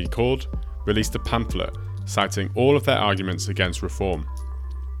came to be called, released a pamphlet citing all of their arguments against reform.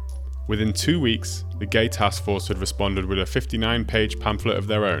 Within 2 weeks, the Gay Task Force had responded with a 59-page pamphlet of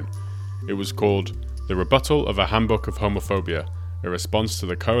their own. It was called The Rebuttal of a Handbook of Homophobia, a response to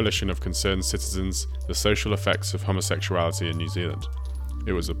the Coalition of Concerned Citizens, the social effects of homosexuality in New Zealand.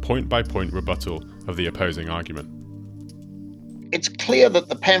 It was a point-by-point rebuttal of the opposing argument. It's clear that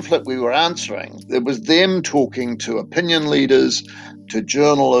the pamphlet we were answering, it was them talking to opinion leaders, to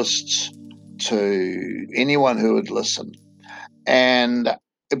journalists, to anyone who would listen. And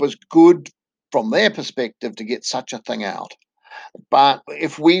it was good from their perspective to get such a thing out. But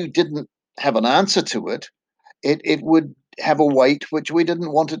if we didn't have an answer to it, it would have a weight which we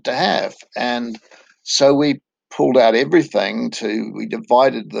didn't want it to have. And so we pulled out everything we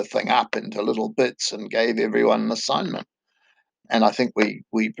divided the thing up into little bits and gave everyone an assignment. And I think we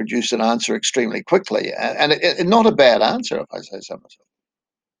produced an answer extremely quickly, and not a bad answer, if I say so myself.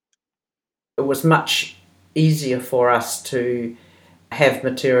 It was much easier for us to have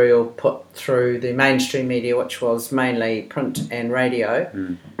material put through the mainstream media, which was mainly print and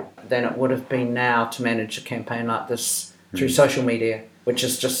radio, than it would have been now to manage a campaign like this through social media, which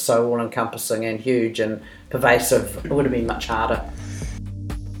is just so all-encompassing and huge and pervasive. It would have been much harder.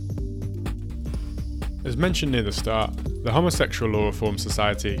 As mentioned near the start, the Homosexual Law Reform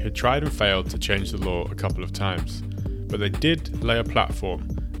Society had tried and failed to change the law a couple of times, but they did lay a platform,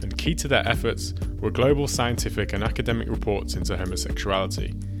 and key to their efforts were global scientific and academic reports into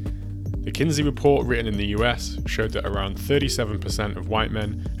homosexuality. The Kinsey report, written in the US, showed that around 37% of white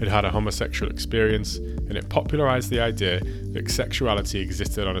men had had a homosexual experience, and it popularised the idea that sexuality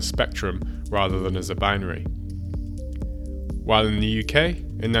existed on a spectrum rather than as a binary. While in the UK,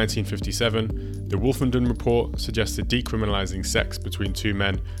 in 1957, the Wolfenden report suggested decriminalising sex between two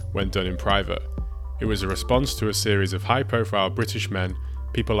men when done in private. It was a response to a series of high-profile British men,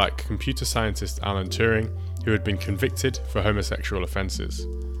 people like computer scientist Alan Turing, who had been convicted for homosexual offences.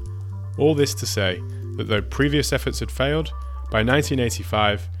 All this to say that though previous efforts had failed, by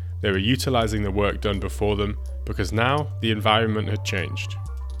 1985 they were utilising the work done before them because now the environment had changed.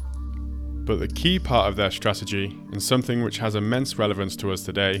 But the key part of their strategy, and something which has immense relevance to us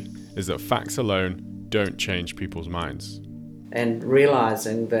today, is that facts alone don't change people's minds. And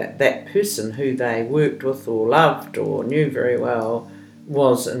realising that that person who they worked with or loved or knew very well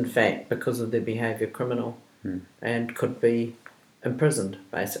was in fact, because of their behaviour, criminal and could be imprisoned,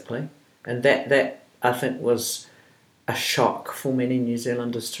 basically. And that I think was a shock for many New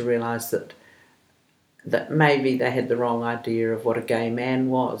Zealanders to realise that maybe they had the wrong idea of what a gay man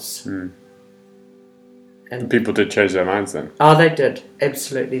was. And people did change their minds then? Oh, they did.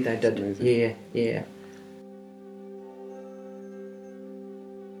 Absolutely, they did. Amazing. Yeah.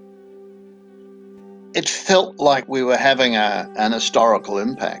 It felt like we were having an historical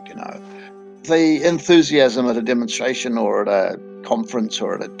impact, you know. The enthusiasm at a demonstration or at a conference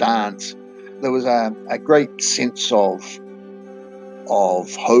or at a dance, there was a great sense of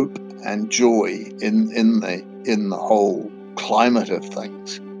hope and joy in the whole climate of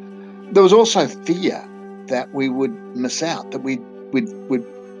things. There was also fear that we would miss out, that we'd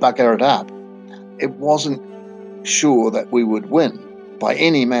bugger it up. It wasn't sure that we would win by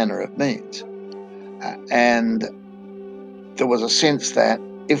any manner of means. And there was a sense that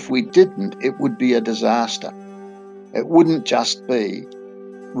if we didn't, it would be a disaster. It wouldn't just be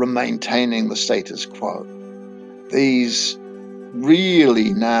maintaining the status quo. These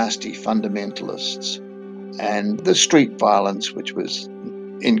really nasty fundamentalists and the street violence, which was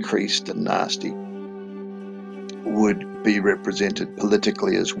increased and nasty, would be represented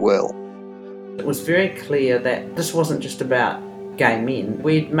politically as well. It was very clear that this wasn't just about gay men.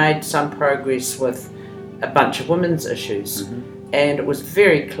 We'd made some progress with a bunch of women's issues, and it was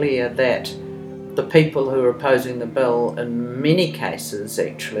very clear that the people who were opposing the bill, in many cases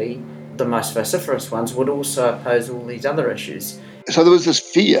actually, the most vociferous ones, would also oppose all these other issues. So there was this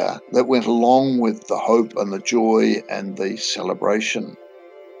fear that went along with the hope and the joy and the celebration.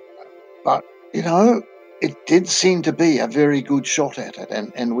 But, you know, it did seem to be a very good shot at it,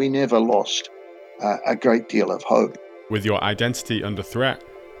 and we never lost a great deal of hope. With your identity under threat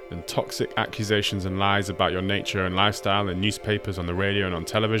and toxic accusations and lies about your nature and lifestyle in newspapers, on the radio and on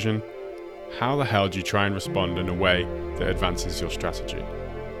television, how the hell do you try and respond in a way that advances your strategy?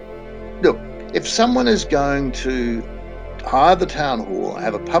 Look, if someone is going to hire the town hall and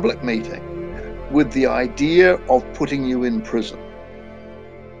have a public meeting with the idea of putting you in prison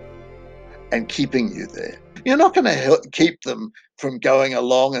and keeping you there, you're not going to keep them from going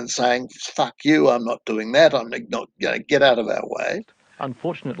along and saying, fuck you, I'm not doing that, I'm not going to get out of our way.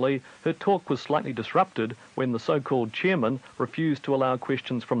 Unfortunately, her talk was slightly disrupted when the so-called chairman refused to allow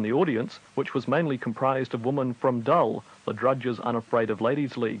questions from the audience, which was mainly comprised of women from DUL, the Drudges Unafraid of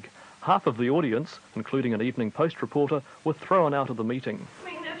Ladies League. Half of the audience, including an Evening Post reporter, were thrown out of the meeting.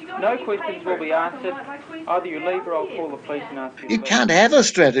 No questions will be answered. Either you leave or I'll call the police and ask you to You leave. can't have a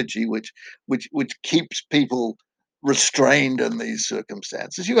strategy which keeps people restrained in these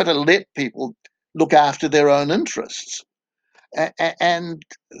circumstances. You've got to let people look after their own interests. But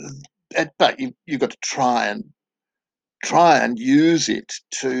you've got to try and use it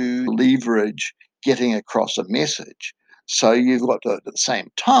to leverage getting across a message. So you've got to, at the same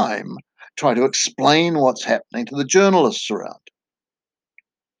time, try to explain what's happening to the journalists around,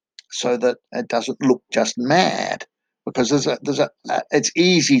 so that it doesn't look just mad, because it's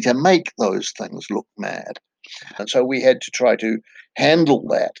easy to make those things look mad. And so we had to try to handle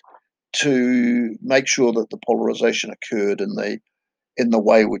that to make sure that the polarisation occurred in the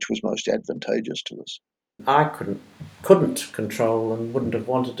way which was most advantageous to us. I couldn't control and wouldn't have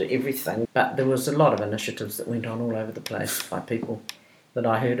wanted to everything, but there was a lot of initiatives that went on all over the place by people that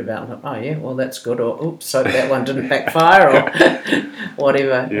I heard about and thought, oh yeah, well that's good, or oops, so that one didn't backfire, or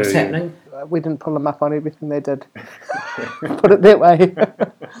whatever was happening. We didn't pull them up on everything they did. Put it that way.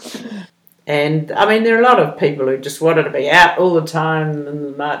 And I mean, there are a lot of people who just wanted to be out all the time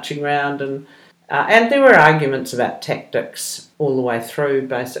and marching around, and there were arguments about tactics all the way through,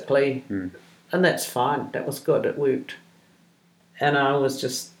 basically, and that's fine. That was good. It worked. And I was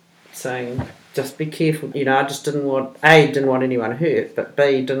just saying, just be careful. You know, I just didn't want anyone hurt, but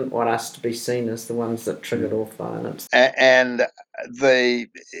B, didn't want us to be seen as the ones that triggered off violence. And the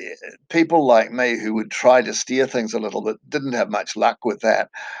people like me who would try to steer things a little bit didn't have much luck with that,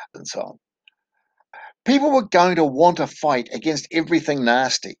 and so on. People were going to want to fight against everything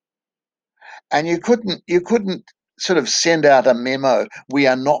nasty, and you couldn't sort of send out a memo, we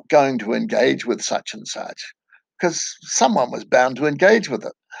are not going to engage with such and such, because someone was bound to engage with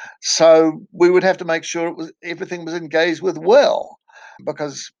it. So we would have to make sure everything was engaged with well,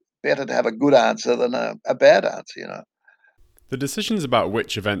 because better to have a good answer than a bad answer, you know. The decisions about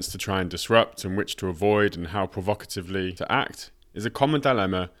which events to try and disrupt and which to avoid and how provocatively to act is a common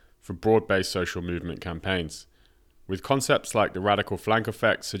dilemma for broad-based social movement campaigns, with concepts like the radical flank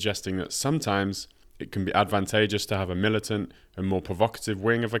effect suggesting that sometimes it can be advantageous to have a militant and more provocative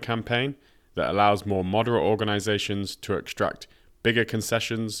wing of a campaign that allows more moderate organisations to extract bigger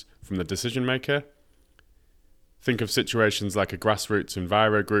concessions from the decision maker. Think of situations like a grassroots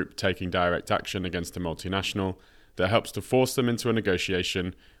enviro group taking direct action against a multinational that helps to force them into a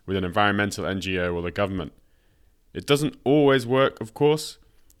negotiation with an environmental NGO or the government. It doesn't always work, of course,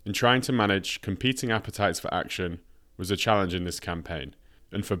 and trying to manage competing appetites for action was a challenge in this campaign.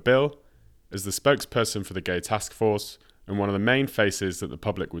 And for Bill, as the spokesperson for the Gay Task Force and one of the main faces that the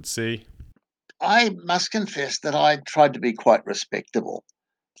public would see, I must confess that I tried to be quite respectable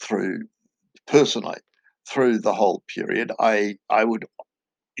personally through the whole period. I would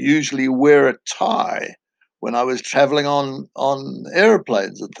usually wear a tie when I was travelling on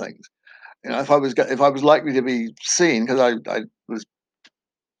aeroplanes and things. You know, if I was likely to be seen, because I was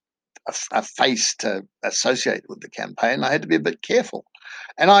a face to associate with the campaign, I had to be a bit careful.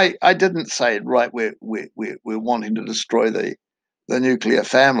 And I didn't say, right, we're wanting to destroy the nuclear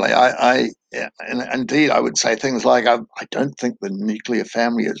family. And indeed, I would say things like, I don't think the nuclear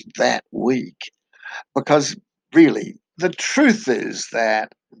family is that weak, because really, the truth is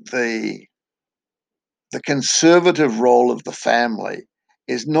that the conservative role of the family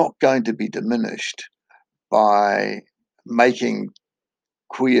is not going to be diminished by making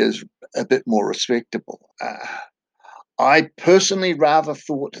queers a bit more respectable. I personally rather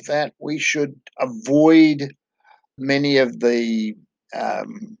thought that we should avoid many of the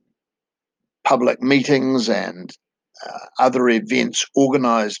public meetings and other events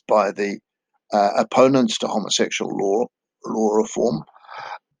organised by the opponents to homosexual law reform,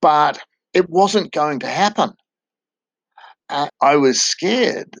 but it wasn't going to happen. I was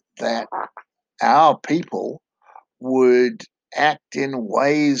scared that our people would act in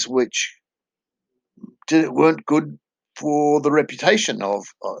ways which weren't good for the reputation of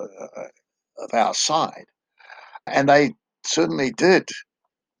our side. And they certainly did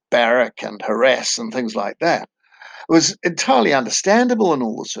barrack and harass and things like that. It was entirely understandable in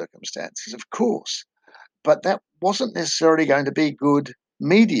all the circumstances, of course, but that wasn't necessarily going to be good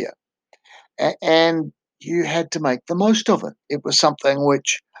media. And you had to make the most of it. It was something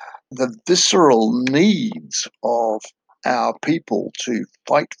which the visceral needs of our people to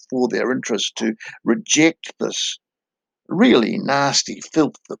fight for their interests, to reject this really nasty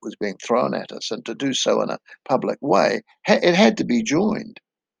filth that was being thrown at us, and to do so in a public way, it had to be joined.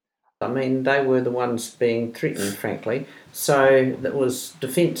 I mean, they were the ones being threatened, frankly, so that was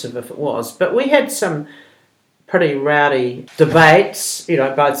defensive if it was. But we had some pretty rowdy debates, you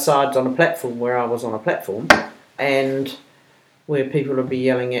know, both sides on a platform where I was on a platform, and where people would be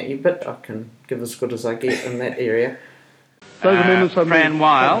yelling at you, but I can give as good as I get in that area. Fran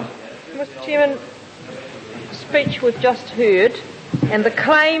Wild. Mr. Chairman, the speech we've just heard and the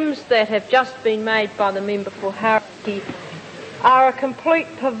claims that have just been made by the member for Hauraki are a complete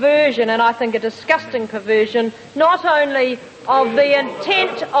perversion, and I think a disgusting perversion, not only of the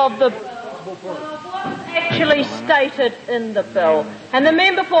intent of the actually stated in the bill. And the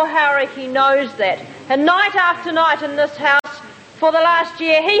member for Hauraki knows that. And night after night in this House, for the last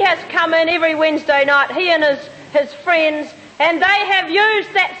year, he has come in every Wednesday night, he and his friends, and they have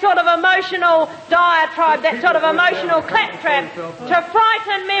used that sort of emotional diatribe, that sort of emotional claptrap to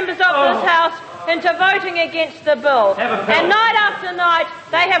frighten members of this House into voting against the bill. And night after night,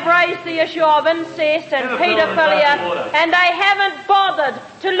 they have raised the issue of incest and paedophilia, and they haven't bothered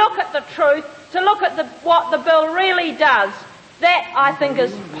to look at the truth, to look at what the bill really does. That, I think,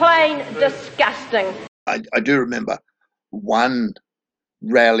 is plain disgusting. I do remember one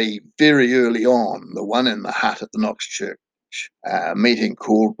rally very early on, the one in the hut at the Knox Church, meeting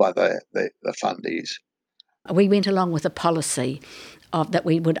called by the fundies. We went along with a policy of that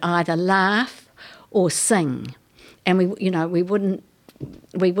we would either laugh or sing, and we wouldn't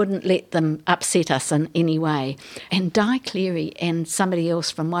let them upset us in any way. And Di Cleary and somebody else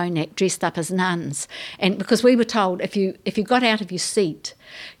from Wonak dressed up as nuns, and because we were told if you got out of your seat,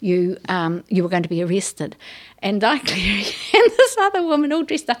 you were going to be arrested. And Di Cleary and this other woman, all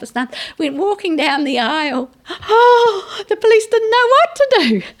dressed up as nuns, went walking down the aisle. Oh, the police didn't know what to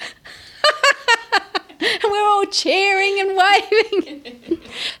do. And we were all cheering and waving.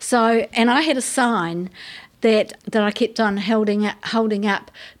 So, and I had a sign that I kept on holding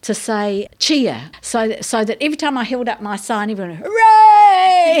up to say cheer, so that every time I held up my sign, everyone went,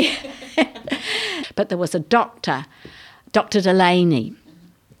 hooray! But there was a doctor, Dr. Delaney.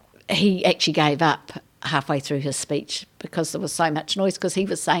 He actually gave up halfway through his speech because there was so much noise, because he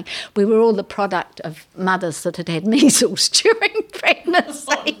was saying we were all the product of mothers that had had measles during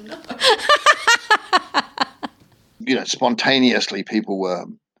pregnancy. Spontaneously people were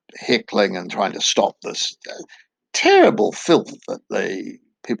heckling and trying to stop this terrible filth that the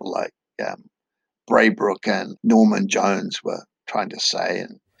people like Braybrook and Norman Jones were trying to say,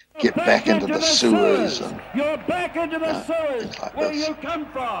 and get back into the sewers. And, you're back into the sewers like where this. you come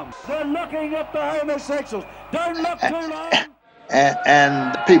from. They're looking at the homosexuals. Don't look too long.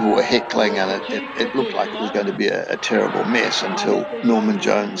 And people were heckling, and it looked like it was going to be a terrible mess until Norman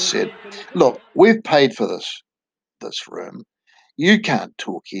Jones said, look, we've paid for this room. You can't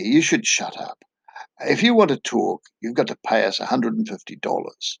talk here. You should shut up. If you want to talk, you've got to pay us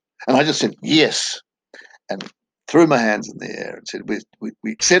 $150. And I just said, yes, and threw my hands in the air and said,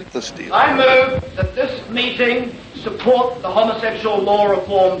 we accept this deal. I move that this meeting support the Homosexual Law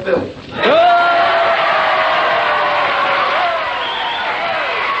Reform Bill.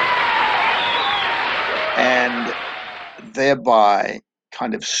 And thereby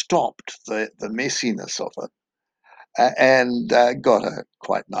kind of stopped the messiness of it, and got a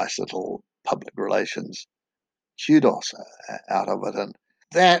quite nice little public relations kudos out of it. And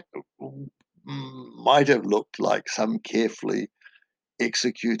that might have looked like some carefully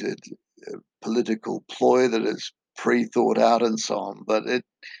executed political ploy that is pre-thought out and so on, but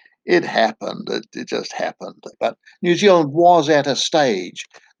it happened. It just happened. But New Zealand was at a stage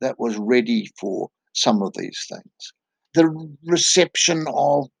that was ready for some of these things. The reception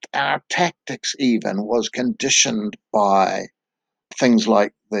of our tactics even was conditioned by things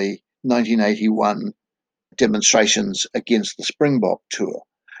like the 1981 demonstrations against the Springbok tour,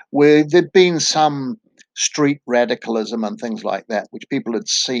 where there'd been some street radicalism and things like that, which people had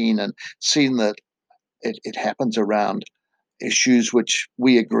seen that it happens around issues which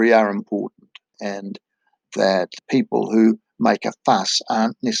we agree are important, and that people who make a fuss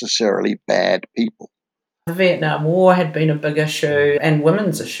aren't necessarily bad people. The Vietnam War had been a big issue, and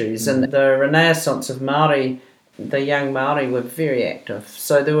women's issues, and the renaissance of Māori, the young Māori were very active.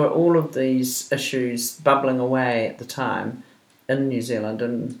 So there were all of these issues bubbling away at the time in New Zealand.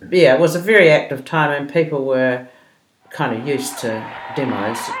 And yeah, it was a very active time, and people were kind of used to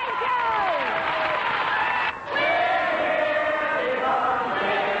demos.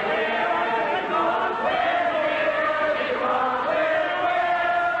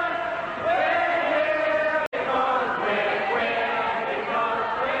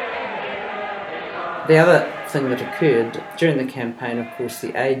 The other thing that occurred during the campaign, of course,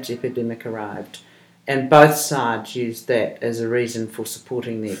 the AIDS epidemic arrived, and both sides used that as a reason for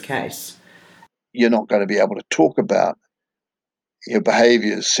supporting their case. You're not going to be able to talk about your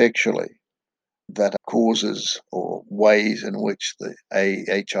behaviours sexually that are causes or ways in which the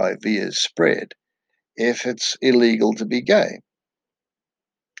HIV is spread if it's illegal to be gay.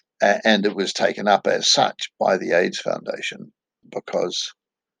 And it was taken up as such by the AIDS Foundation, because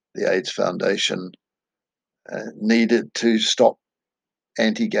the AIDS Foundation needed to stop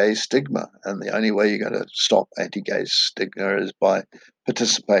anti-gay stigma, and the only way you're going to stop anti-gay stigma is by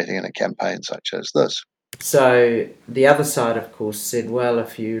participating in a campaign such as this. So the other side, of course, said, well,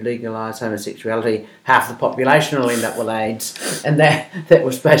 if you legalise homosexuality, half the population will end up with AIDS, and that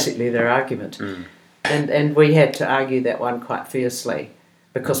was basically their argument. And we had to argue that one quite fiercely,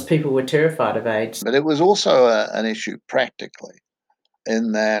 because people were terrified of AIDS. But it was also an issue practically,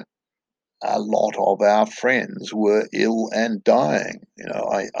 in that a lot of our friends were ill and dying. You know,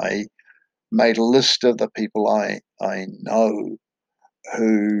 I made a list of the people I know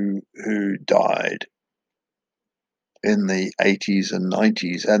who died in the 80s and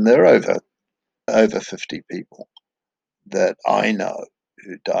 90s, and there are over 50 people that I know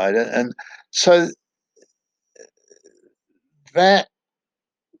who died. And so that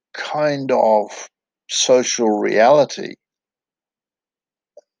kind of social reality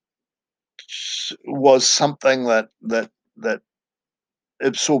was something that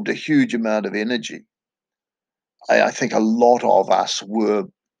absorbed a huge amount of energy. I think a lot of us were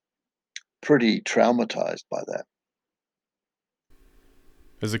pretty traumatized by that.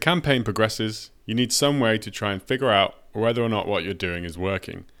 As the campaign progresses, you need some way to try and figure out whether or not what you're doing is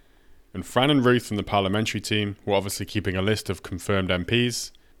working. And Fran and Ruth from the parliamentary team were obviously keeping a list of confirmed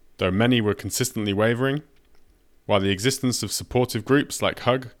MPs, though many were consistently wavering, while the existence of supportive groups like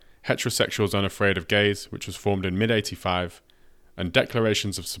HUG, Heterosexuals Unafraid of Gays, which was formed in mid-85, and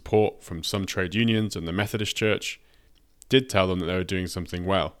declarations of support from some trade unions and the Methodist Church did tell them that they were doing something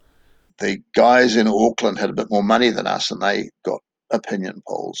well. The guys in Auckland had a bit more money than us, and they got opinion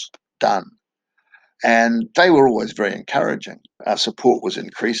polls done. And they were always very encouraging. Our support was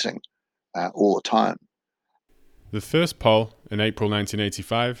increasing all the time. The first poll in April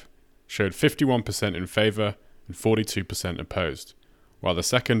 1985 showed 51% in favour and 42% opposed, while the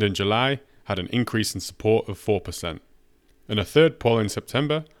second in July had an increase in support of 4%. And a third poll in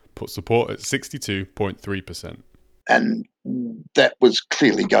September put support at 62.3%. And that was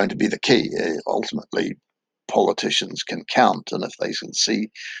clearly going to be the key. Ultimately, politicians can count, and if they can see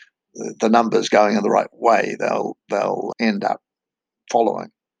the numbers going in the right way, they'll end up following.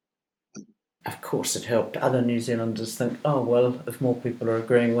 Of course, it helped other New Zealanders think, oh, well, if more people are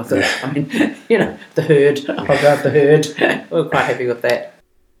agreeing with it, I mean, the herd, I'll go up the herd. We're quite happy with that.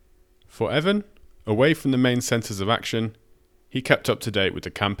 For Evan, away from the main centres of action, he kept up to date with the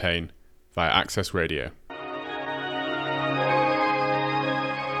campaign via Access Radio.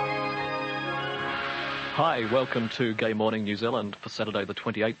 Hi, welcome to Gay Morning New Zealand for Saturday the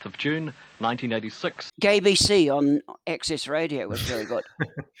 28th of June, 1986. Gay BC on Access Radio was very good.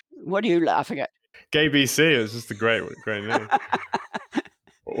 What are you laughing at? Gay BC is just a great name.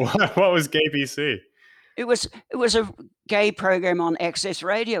 What was Gay BC? It was a gay program on Access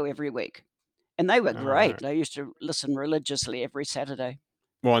Radio every week, and they were great. I used to listen religiously every Saturday.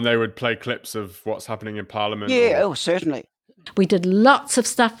 Well, and they would play clips of what's happening in Parliament. Yeah, certainly. We did lots of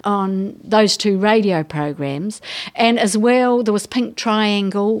stuff on those two radio programs, and as well there was Pink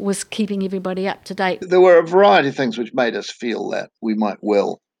Triangle was keeping everybody up to date. There were a variety of things which made us feel that we might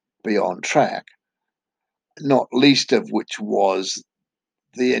well be on track, not least of which was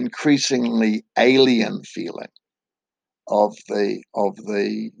the increasingly alien feeling of the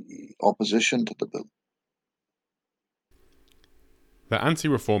opposition to the bill. The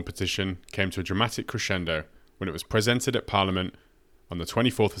anti-reform petition came to a dramatic crescendo when it was presented at Parliament on the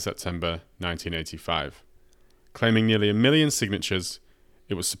 24th of September 1985. Claiming nearly 1 million signatures,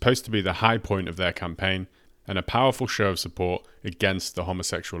 it was supposed to be the high point of their campaign and a powerful show of support against the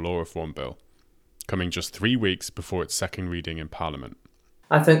Homosexual Law Reform Bill, coming just 3 weeks before its second reading in Parliament.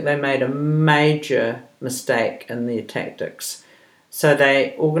 I think they made a major mistake in their tactics. So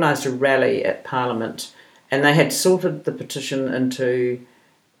they organised a rally at Parliament, and they had sorted the petition into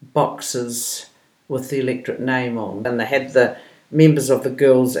boxes with the electorate name on. And they had the members of the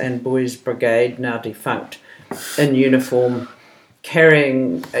Girls and Boys Brigade, now defunct, in uniform,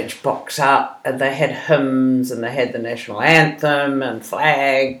 carrying each box up, and they had hymns, and they had the national anthem and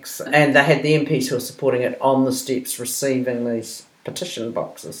flags, and they had the MPs who were supporting it on the steps receiving these petition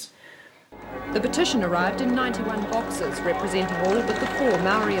boxes. The petition arrived in 91 boxes, representing all but the 4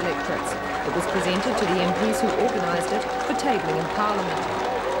 Maori electorates. It was presented to the MPs who organised it for tabling in Parliament.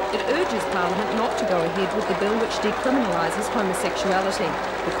 It urges Parliament not to go ahead with the bill which decriminalises homosexuality,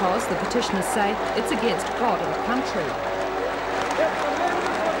 because the petitioners say it's against God and country.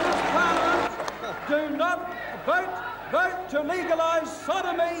 Do not vote to legalise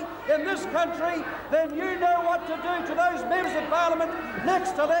sodomy in this country, then you know what to do to those members of Parliament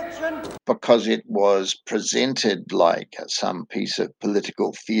next election. Because it was presented like some piece of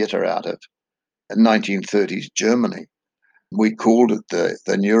political theatre out of 1930s Germany. We called it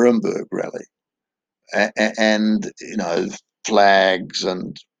the Nuremberg rally, and flags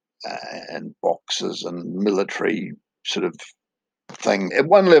and boxes and military sort of thing. At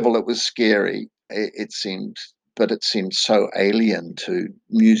one level, it was scary. It seemed so alien to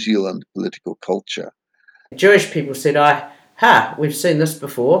New Zealand political culture. Jewish people said, we've seen this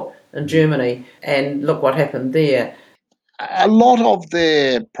before in Germany, and look what happened there. A lot of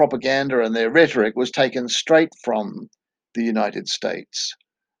their propaganda and their rhetoric was taken straight from the United States,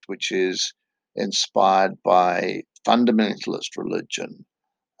 which is inspired by fundamentalist religion,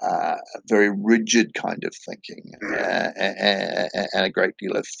 very rigid kind of thinking, and a great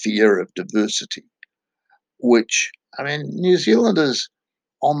deal of fear of diversity, which, New Zealanders,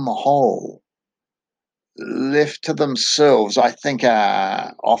 on the whole, left to themselves, I think,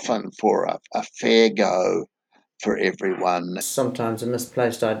 are often for a fair go for everyone. Sometimes a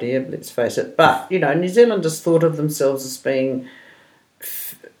misplaced idea, let's face it. But, New Zealanders thought of themselves as being,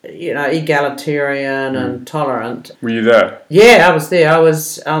 egalitarian and tolerant. Were you there? Yeah, I was there.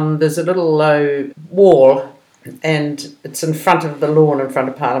 There's a little low wall, and it's in front of the lawn in front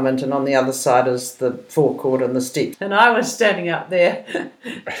of Parliament, and on the other side is the forecourt and the steps. And I was standing up there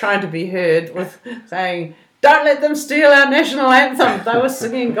trying to be heard with saying, "Don't let them steal our national anthem." They were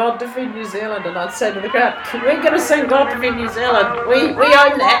singing God Defend New Zealand, and I'd say to the crowd, "We're going to sing God Defend New Zealand. We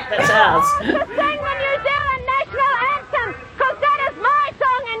own that. That's ours." Sing the New Zealand national anthem, because that is my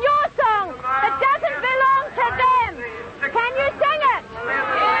song and your song. It doesn't belong to them. Can you sing it?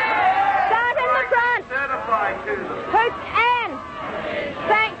 Start in the front. Hoot and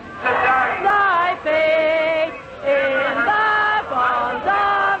thanks. Thy faith in the bonds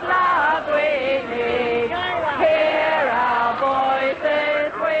of love we need. Hear our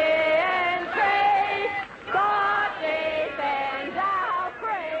voices, we entreat. God defend our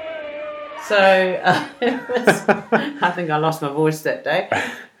praise. So I think I lost my voice that day.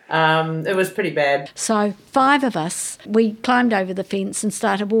 It was pretty bad. So 5 of us, we climbed over the fence and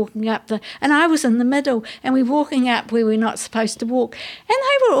started walking up and I was in the middle, and we were walking up where we're not supposed to walk. And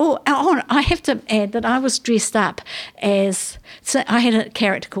they were all on. I have to add that I was dressed up as, I had a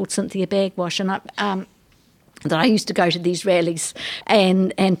character called Cynthia Bagwash, and that I used to go to these rallies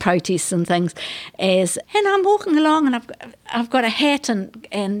and protests and things and I'm walking along, and I've got a hat and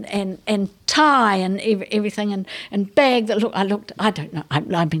tie and everything and bag that I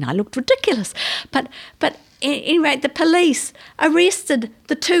looked ridiculous, but anyway, the police arrested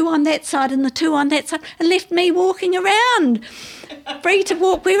the 2 on that side and the 2 on that side and left me walking around, free to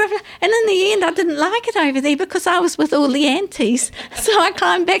walk wherever. And in the end, I didn't like it over there because I was with all the aunties, so I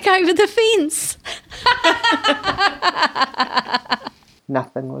climbed back over the fence.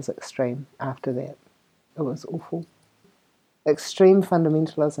 Nothing was extreme after that. It was awful. Extreme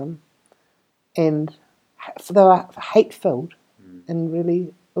fundamentalism, and they were hate-filled, and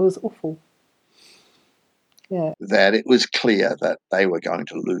really, it was awful. Yeah. That it was clear that they were going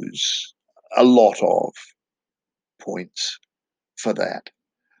to lose a lot of points for that.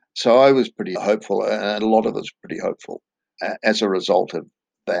 So I was pretty hopeful, and a lot of us were pretty hopeful as a result of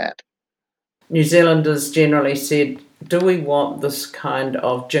that. New Zealanders generally said, do we want this kind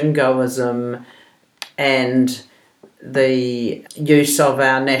of jingoism and the use of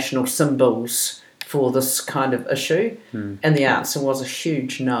our national symbols for this kind of issue? And the answer was a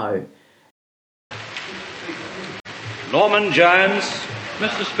huge no. Norman Jones.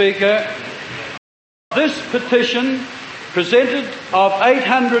 Mr. Speaker, this petition, presented of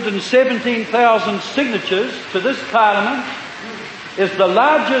 817,000 signatures to this Parliament, is the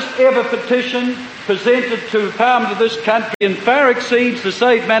largest ever petition presented to Parliament of this country and far exceeds the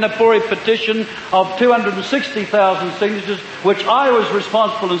Save Manapuri petition of 260,000 signatures, which I was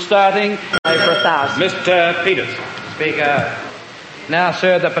responsible in starting. Over 1,000. Mr. Peters. Speaker, now,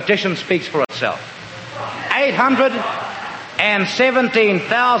 sir, the petition speaks for itself.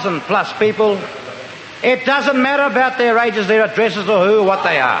 817,000 plus people. It doesn't matter about their ages, their addresses, or who or what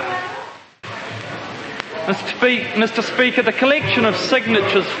they are. Mr. Speaker, the collection of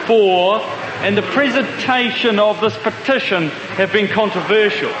signatures for and the presentation of this petition have been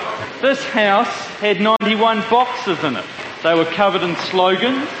controversial. This House had 91 boxes in it. They were covered in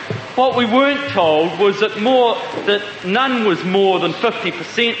slogans. What we weren't told was that none was more than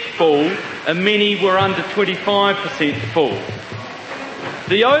 50% full and many were under 25% full.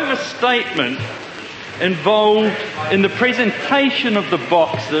 The overstatement involved in the presentation of the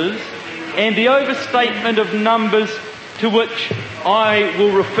boxes and the overstatement of numbers, to which I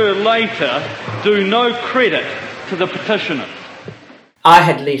will refer later, do no credit to the petitioners. I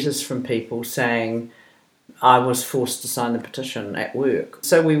had letters from people saying I was forced to sign the petition at work.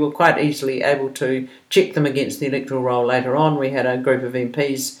 So we were quite easily able to check them against the electoral roll later on. We had a group of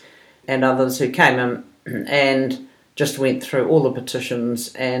MPs and others who came in and just went through all the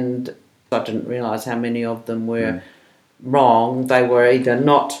petitions, and I didn't realise how many of them were wrong. They were either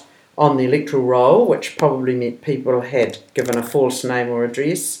not on the electoral roll, which probably meant people had given a false name or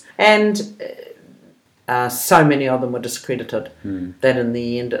address, and so many of them were discredited that in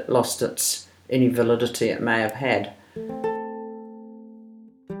the end it lost any validity it may have had.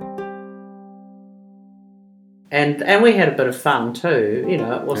 And we had a bit of fun too, you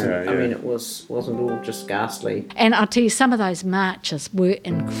know. It wasn't. I mean, it wasn't all just ghastly. And I'll tell you, some of those marches were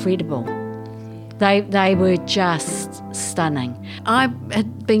incredible. They were just stunning. I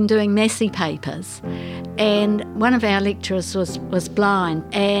had been doing Massey papers, and one of our lecturers was blind,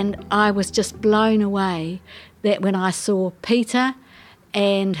 and I was just blown away that when I saw Peter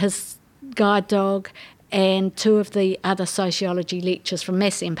and his guide dog and 2 of the other sociology lecturers from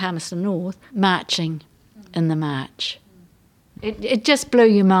Massey and Palmerston North marching in the march. It just blew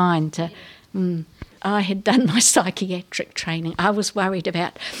your mind. I had done my psychiatric training. I was worried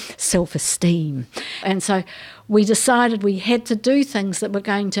about self-esteem. And so we decided we had to do things that were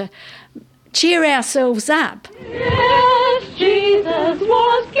going to cheer ourselves up. Yes, Jesus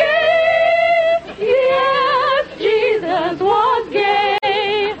was gay. Yes, Jesus was gay.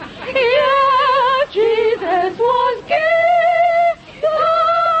 Yes, Jesus was gay.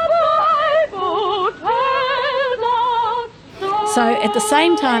 So at the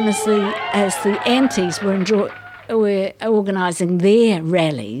same time as the antis were organising their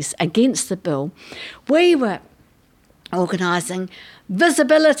rallies against the bill, we were organising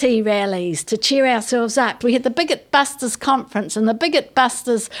visibility rallies to cheer ourselves up. We had the Bigot Busters Conference and the Bigot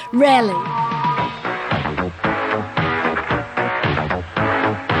Busters Rally.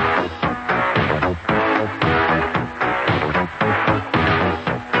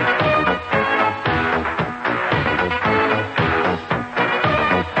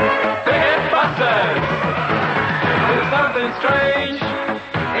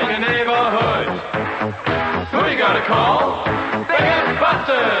 gonna call? Bigot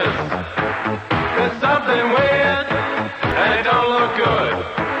Busters! There's something weird, and it don't look good.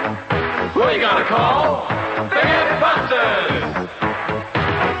 Who are you gonna call? Bigot Busters!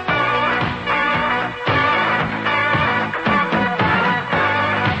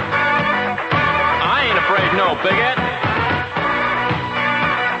 I ain't afraid no bigot.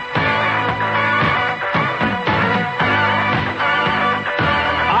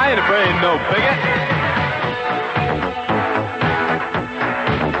 I ain't afraid no bigot.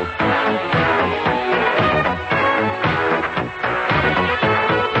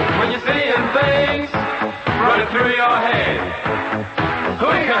 Through your head. Who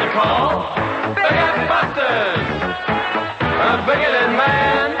are you gonna call? Bigot Busters! A bigoted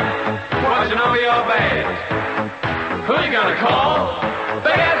man watching over your bed. Who are you gonna call?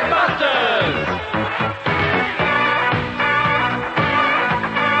 Bigot Busters!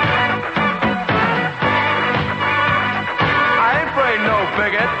 I ain't afraid no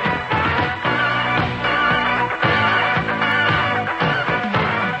bigot.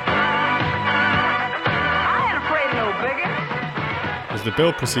 As the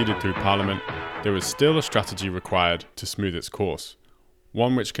bill proceeded through Parliament, there was still a strategy required to smooth its course,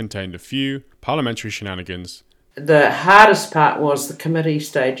 one which contained a few parliamentary shenanigans. The hardest part was the committee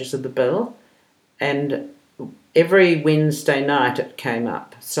stages of the bill, and every Wednesday night it came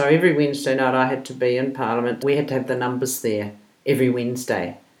up. So every Wednesday night I had to be in Parliament. We had to have the numbers there every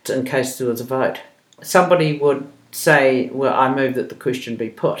Wednesday in case there was a vote. Somebody would say, well, I move that the question be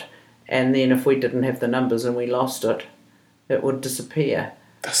put, and then if we didn't have the numbers and we lost it, it would disappear.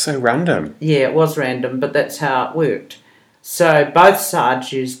 That's so random. Yeah, it was random, but that's how it worked. So both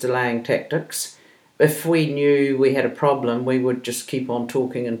sides used delaying tactics. If we knew we had a problem, we would just keep on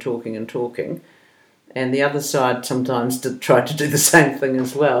talking and talking and talking. And the other side sometimes did try to do the same thing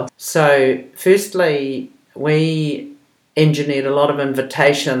as well. So firstly, we engineered a lot of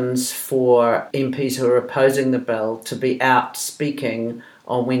invitations for MPs who are opposing the bill to be out speaking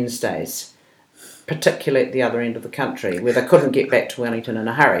on Wednesdays, particularly at the other end of the country, where they couldn't get back to Wellington in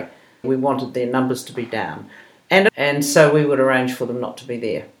a hurry. We wanted their numbers to be down. And so we would arrange for them not to be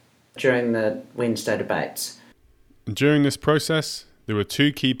there during the Wednesday debates. During this process, there were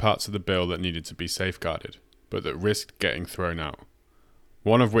two key parts of the bill that needed to be safeguarded, but that risked getting thrown out.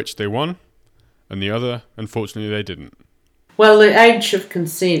 One of which they won, and the other, unfortunately, they didn't. Well, the age of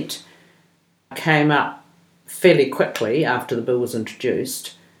consent came up fairly quickly after the bill was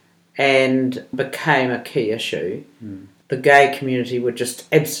introduced, and became a key issue. The gay community were just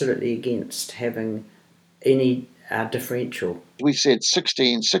absolutely against having any differential. We said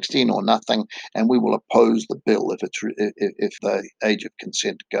 16 or nothing, and we will oppose the bill if the age of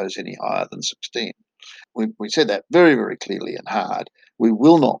consent goes any higher than 16. We said that very, very clearly and hard. We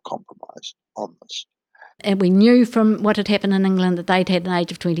will not compromise on this. And we knew from what had happened in England that they'd had an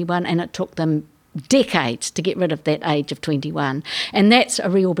age of 21, and it took them decades to get rid of that age of 21, and that's a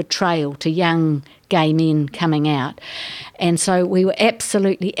real betrayal to young gay men coming out. And so we were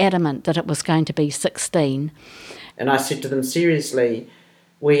absolutely adamant that it was going to be 16. And I said to them, seriously,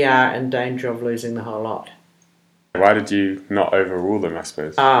 we are in danger of losing the whole lot. Why did you not overrule them, I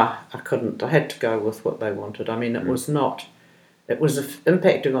suppose? I couldn't. I had to go with what they wanted. I mean, it was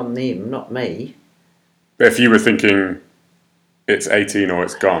impacting on them, not me. But if you were thinking it's 18 or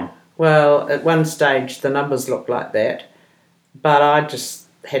it's gone. Well, at one stage the numbers looked like that, but I just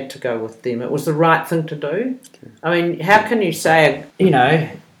had to go with them. It was the right thing to do. I mean, how can you say,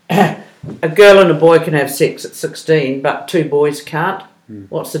 a girl and a boy can have sex at 16, but two boys can't?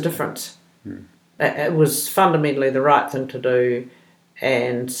 What's the difference? It was fundamentally the right thing to do,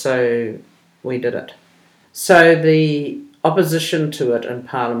 and so we did it. So the opposition to it in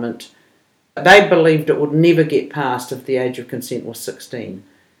Parliament, they believed it would never get passed if the age of consent was 16.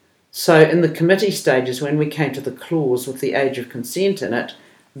 So in the committee stages, when we came to the clause with the age of consent in it,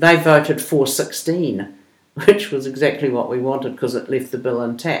 they voted for 16, which was exactly what we wanted because it left the bill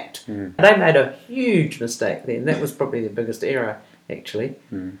intact. They made a huge mistake then. That was probably the biggest error, actually.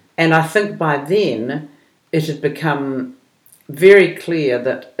 And I think by then it had become very clear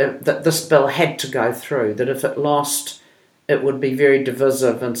that this bill had to go through, that if it lost, it would be very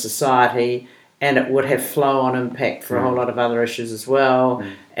divisive in society, and it would have flow-on impact for a whole lot of other issues as well.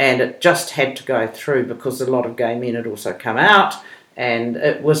 And it just had to go through because a lot of gay men had also come out, and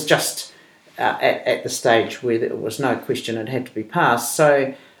it was just at the stage where there was no question it had to be passed.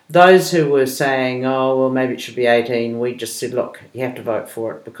 So those who were saying, oh, well, maybe it should be 18, we just said, look, you have to vote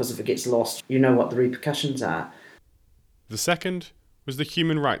for it because if it gets lost, you know what the repercussions are. The second was the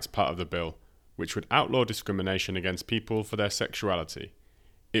human rights part of the bill, which would outlaw discrimination against people for their sexuality.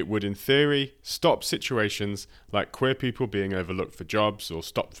 It would, in theory, stop situations like queer people being overlooked for jobs or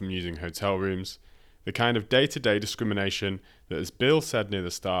stopped from using hotel rooms, the kind of day-to-day discrimination that, as Bill said near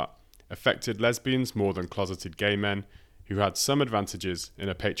the start, affected lesbians more than closeted gay men who had some advantages in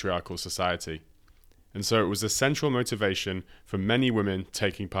a patriarchal society. And so it was a central motivation for many women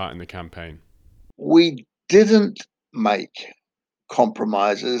taking part in the campaign. We didn't make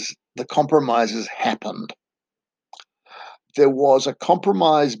compromises. The compromises happened. There was a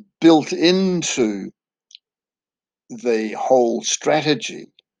compromise built into the whole strategy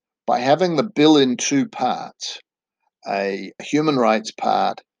by having the bill in two parts, a human rights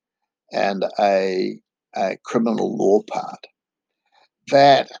part and a criminal law part.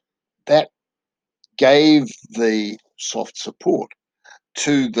 That gave the soft support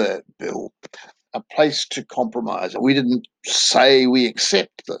to the bill a place to compromise. We didn't say we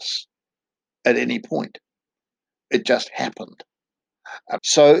accept this at any point. It just happened.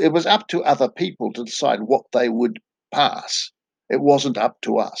 So it was up to other people to decide what they would pass. It wasn't up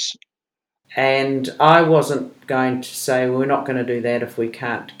to us. And I wasn't going to say, well, we're not going to do that if we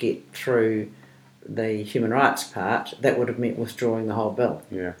can't get through the human rights part. That would have meant withdrawing the whole bill.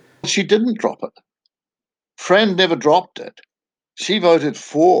 Yeah. She didn't drop it. Fran never dropped it. She voted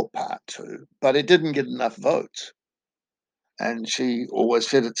for Part 2, but it didn't get enough votes. And she always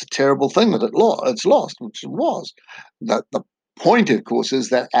said it's a terrible thing that it's lost, which it was. The point, of course, is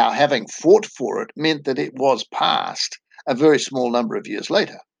that our having fought for it meant that it was passed a very small number of years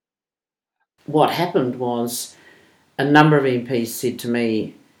later. What happened was a number of MPs said to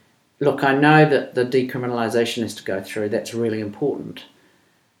me, look, I know that the decriminalisation has to go through, that's really important,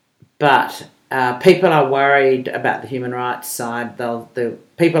 but people are worried about the human rights side.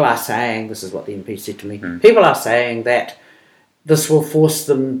 People are saying, this is what the MP said to me, people are saying that this will force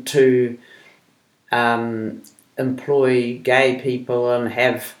them to employ gay people and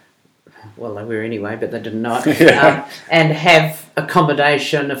have, well, they were anyway, but they didn't know it, and have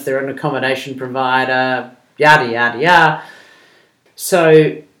accommodation if they're an accommodation provider, yada, yada, yada.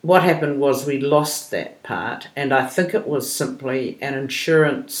 So what happened was we lost that part, and I think it was simply an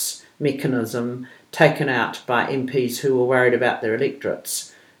insurance mechanism taken out by MPs who were worried about their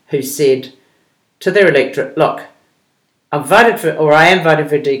electorates, who said to their electorate, look, I am voting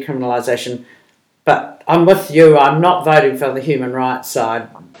for decriminalisation, but I'm with you, I'm not voting for the human rights side.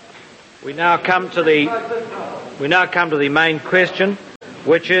 We now come to the main question,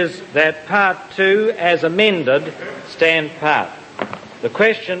 which is that Part 2, as amended, stand pat. The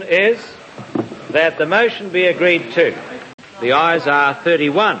question is that the motion be agreed to. The ayes are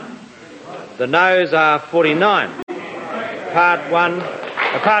 31. The noes are 49. Part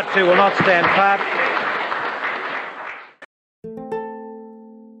 2 will not stand pat.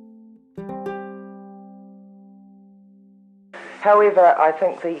 However, I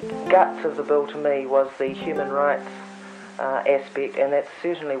think the guts of the bill to me was the human rights aspect, and that's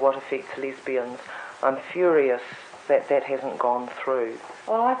certainly what affects lesbians. I'm furious that that hasn't gone through.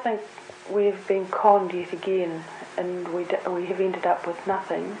 Well, I think we've been conned yet again, and we have ended up with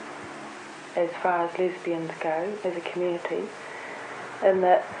nothing as far as lesbians go as a community, and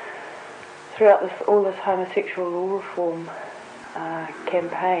that throughout all this homosexual law reform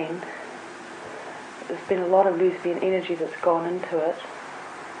campaign, there's been a lot of lesbian energy that's gone into it,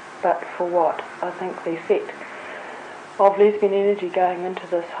 but for what? I think the effect of lesbian energy going into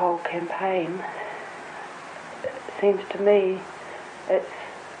this whole campaign, it seems to me it's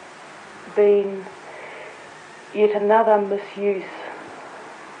been yet another misuse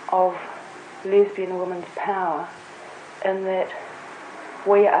of lesbian women's power, in that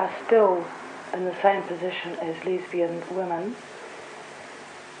we are still in the same position as lesbian women.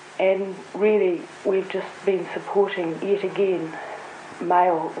 And really, we've just been supporting, yet again,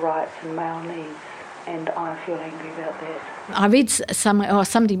 male rights and male needs, and I feel angry about that. I read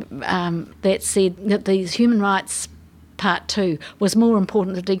somebody that said that the human rights Part 2 was more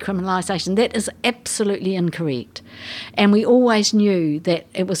important than decriminalisation. That is absolutely incorrect. And we always knew that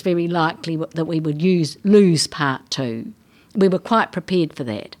it was very likely that we would lose Part 2. We were quite prepared for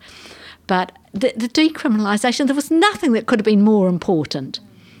that. But the decriminalisation, there was nothing that could have been more important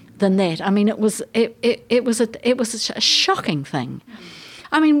than that. I mean, it was a shocking thing.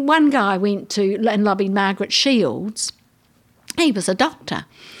 I mean, one guy went to and lobbied Margaret Shields. He was a doctor,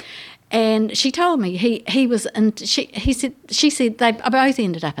 and she told me he was, and she said they both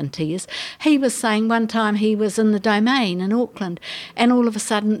ended up in tears. He was saying one time he was in the Domain in Auckland, and all of a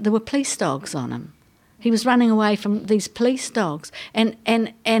sudden there were police dogs on him. He was running away from these police dogs, and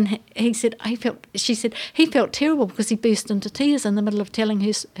he said she said he felt terrible because he burst into tears in the middle of telling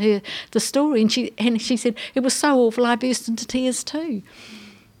her the story, and she said it was so awful I burst into tears too.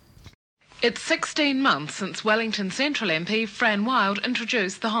 It's 16 months since Wellington Central MP Fran Wild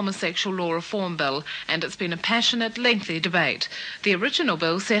introduced the Homosexual Law Reform Bill, and it's been a passionate, lengthy debate. The original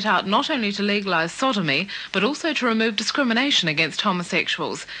bill set out not only to legalise sodomy, but also to remove discrimination against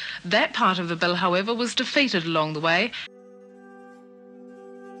homosexuals. That part of the bill, however, was defeated along the way.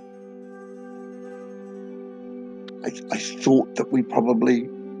 I thought that we probably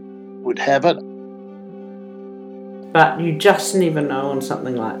would have it. But you just never know on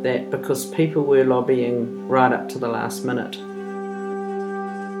something like that, because people were lobbying right up to the last minute.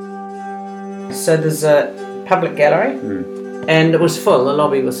 So there's a public gallery, and it was full. The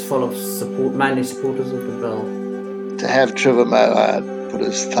lobby was full of mainly supporters of the bill. To have Trevor Mallard put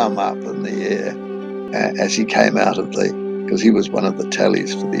his thumb up in the air as he came out of because he was one of the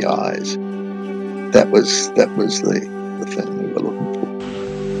tallies for the ayes. That was the thing we were looking for.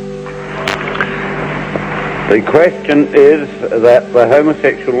 The question is that the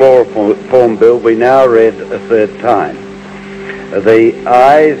Homosexual Law Reform Bill be now read a third time. The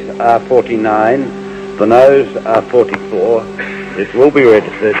ayes are 49, the noes are 44. It will be read a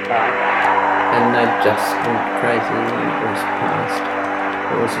third time. And they just went crazy when it was passed.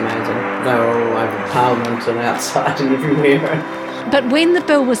 It was amazing. They were all over Parliament and outside and everywhere. But when the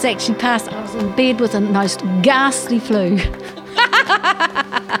bill was actually passed, I was in bed with the most ghastly flu.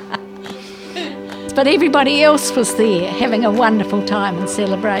 But everybody else was there having a wonderful time and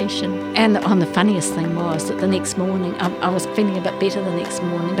celebration. And the funniest thing was that the next morning, I was feeling a bit better the next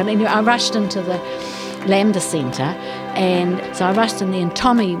morning. But anyway, I rushed into the Lambda Centre, and so I rushed in there, and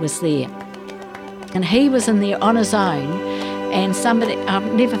Tommy was there. And he was in there on his own, and somebody, I'll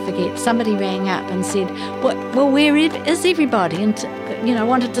never forget, somebody rang up and said, well, where is everybody? And,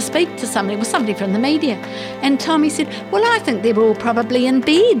 wanted to speak to somebody. It was somebody from the media. And Tommy said, well, I think they were all probably in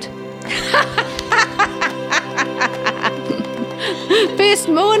bed. First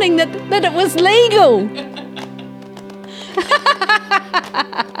morning that it was legal.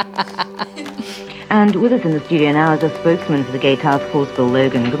 And with us in the studio now is a spokesman for the Gay Task Force, Bill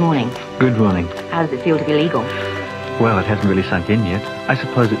Logan. Good morning. Good morning. How does it feel to be legal? Well, it hasn't really sunk in yet. I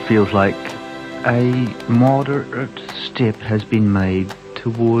suppose it feels like a moderate step has been made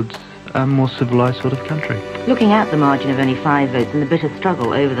towards a more civilised sort of country. Looking at the margin of only 5 votes and the bitter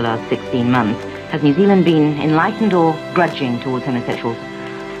struggle over the last 16 months, has New Zealand been enlightened or grudging towards homosexuals?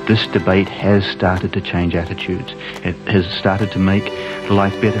 This debate has started to change attitudes. It has started to make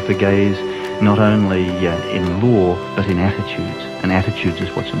life better for gays, not only in law, but in attitudes. And attitudes is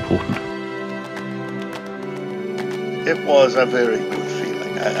what's important. It was a very good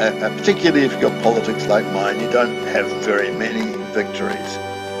feeling, particularly if you've got politics like mine. You don't have very many victories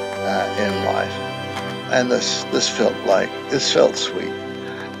in life, and this felt sweet.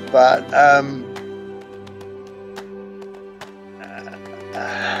 But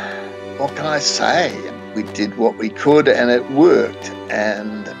what can I say? We did what we could, and it worked.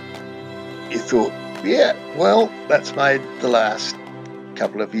 And you thought, yeah, well, that's made the last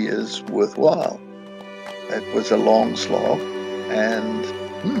couple of years worthwhile. It was a long slog, and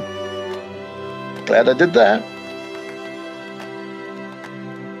glad I did that.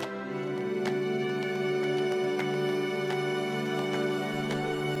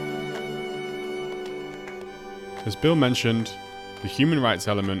 As Bill mentioned, the human rights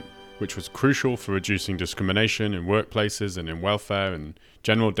element, which was crucial for reducing discrimination in workplaces and in welfare and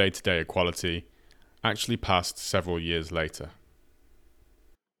general day-to-day equality, actually passed several years later.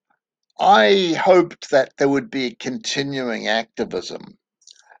 I hoped that there would be continuing activism,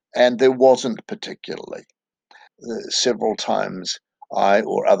 and there wasn't particularly. Several times I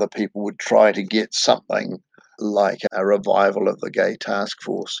or other people would try to get something like a revival of the Gay Task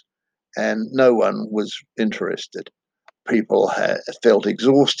Force, and no one was interested. People felt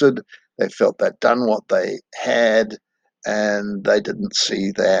exhausted, they felt they'd done what they had, and they didn't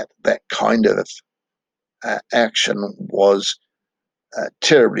see that kind of action was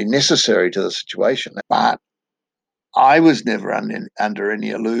terribly necessary to the situation. But I was never under any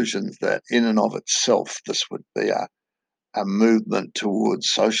illusions that in and of itself this would be a movement towards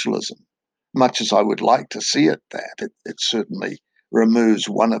socialism. Much as I would like to see it certainly removes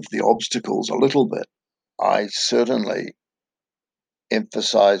one of the obstacles a little bit. I certainly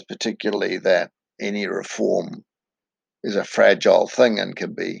emphasize particularly that any reform is a fragile thing and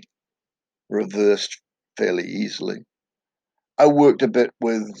can be reversed fairly easily. I worked a bit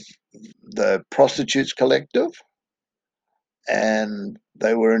with the Prostitutes Collective, and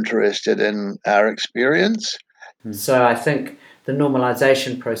they were interested in our experience. So I think the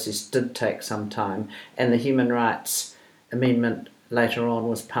normalisation process did take some time, and the Human Rights Amendment later on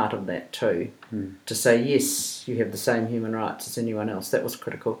was part of that too. To say, yes, you have the same human rights as anyone else. That was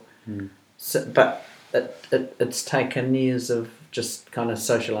critical. So, but it's taken years of just kind of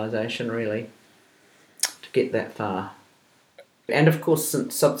socialisation, really, to get that far. And of course,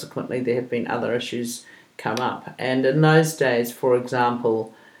 since subsequently there have been other issues come up. And in those days, for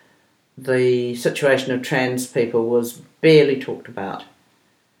example, the situation of trans people was barely talked about.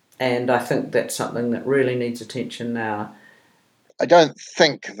 And I think that's something that really needs attention now. I don't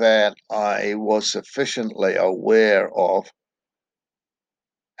think that I was sufficiently aware of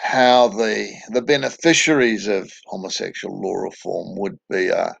how the beneficiaries of homosexual law reform would be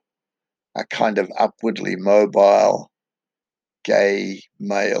a kind of upwardly mobile, gay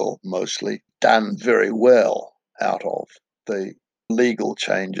male, mostly, done very well out of the legal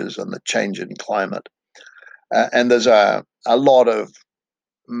changes and the change in climate. And there's a lot of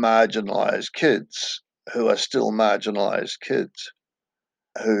marginalised kids who are still marginalised kids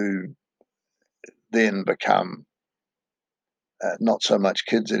who then become not so much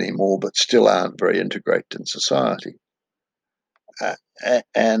kids anymore, but still aren't very integrated in society.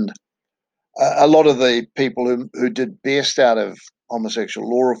 And a lot of the people who did best out of homosexual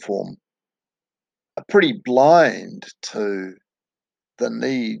law reform are pretty blind to the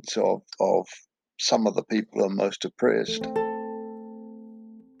needs of some of the people who are most oppressed.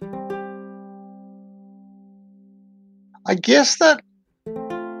 I guess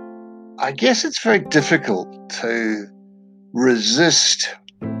it's very difficult to resist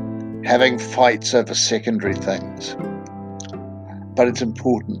having fights over secondary things, but it's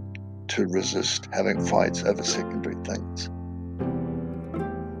important to resist having fights over secondary things.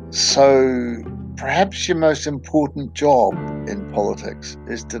 So perhaps your most important job in politics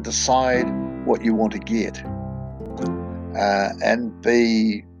is to decide what you want to get, and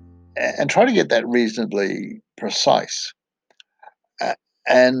try to get that reasonably precise.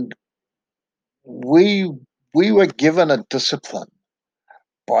 And we were given a discipline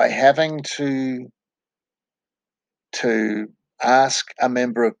by having to ask a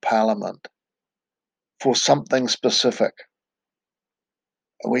member of parliament for something specific.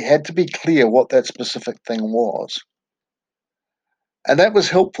 We had to be clear what that specific thing was. And that was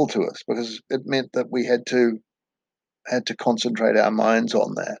helpful to us because it meant that we had to concentrate our minds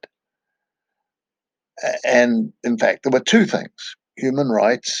on that. And in fact, there were two things: human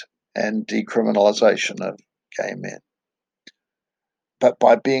rights and decriminalisation of gay men. But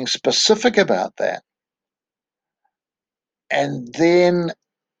by being specific about that, and then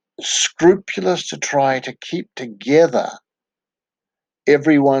scrupulous to try to keep together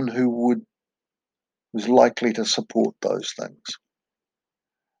everyone who was likely to support those things,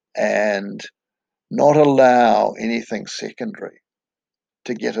 and not allow anything secondary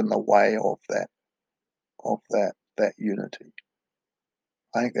to get in the way of that unity.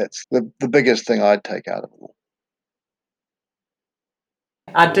 I think that's the biggest thing I'd take out of it all.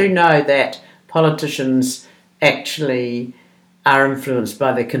 I do know that politicians actually are influenced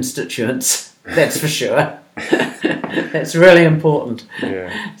by their constituents, that's for sure. That's really important.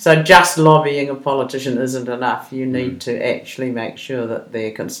 Yeah. So just lobbying a politician isn't enough. You need to actually make sure that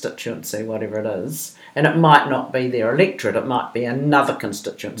their constituency, whatever it is, and it might not be their electorate, it might be another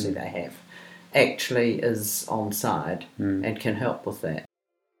constituency they have, actually is on side and can help with that.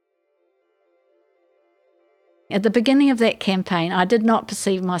 At the beginning of that campaign, I did not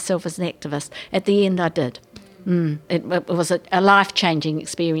perceive myself as an activist. At the end, I did. It was a life-changing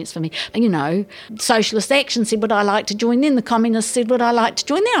experience for me. You know, Socialist Action said, would I like to join them? The Communists said, would I like to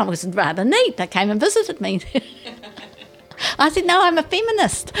join them? It was rather neat. They came and visited me. I said, no, I'm a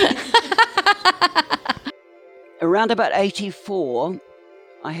feminist. Around about 84,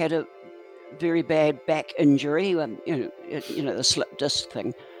 I had a very bad back injury, you know, the slip disc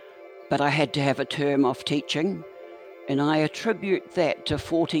thing. But I had to have a term off teaching, and I attribute that to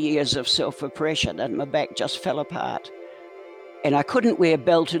 40 years of self-oppression, and my back just fell apart. And I couldn't wear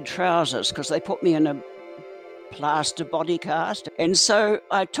belted trousers because they put me in a plaster body cast. And so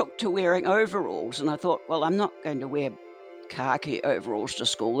I took to wearing overalls, and I thought, well, I'm not going to wear khaki overalls to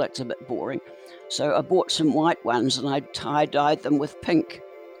school, that's a bit boring. So I bought some white ones, and I tie-dyed them with pink.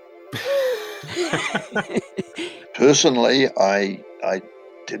 Personally, I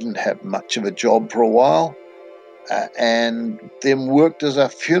didn't have much of a job for a while, and then worked as a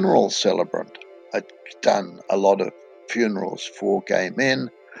funeral celebrant. I'd done a lot of funerals for gay men,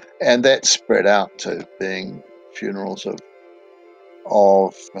 and that spread out to being funerals of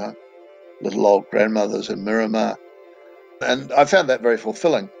little old grandmothers in Miramar, and I found that very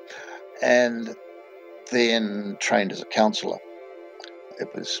fulfilling. And then trained as a counsellor.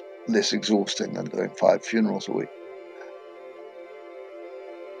 It was less exhausting than doing 5 funerals a week.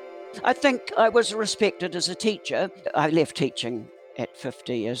 I think I was respected as a teacher. I left teaching at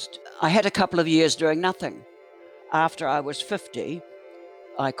 50 is I had a couple of years doing nothing. After I was 50,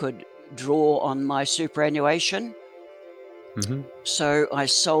 I could draw on my superannuation. Mm-hmm. So I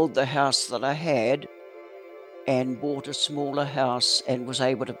sold the house that I had and bought a smaller house and was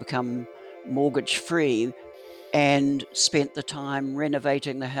able to become mortgage free, and spent the time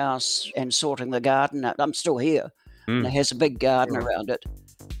renovating the house and sorting the garden out. I'm still here. And it has a big garden around it.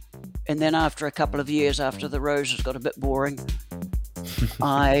 And then after a couple of years, after the roses got a bit boring,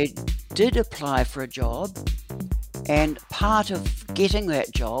 I did apply for a job. And part of getting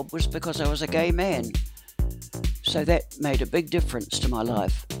that job was because I was a gay man. So that made a big difference to my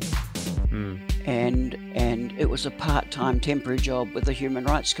life. And it was a part-time temporary job with the Human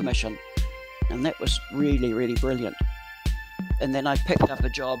Rights Commission. And that was really, really brilliant. And then I picked up a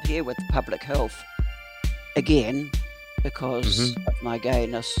job here with public health again because of my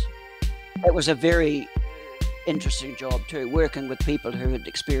gayness. It was a very interesting job too, working with people who had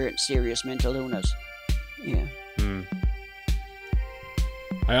experienced serious mental illness. Yeah.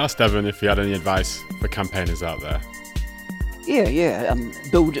 I asked Evan if he had any advice for campaigners out there. Yeah.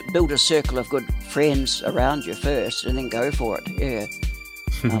 Build a circle of good friends around you first, and then go for it. Yeah.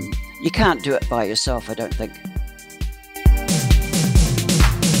 You can't do it by yourself, I don't think.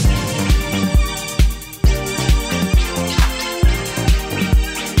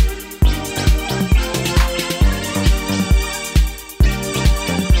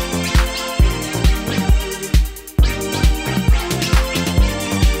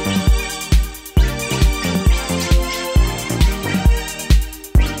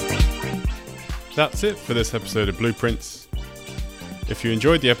 That's it for this episode of Blueprints. If you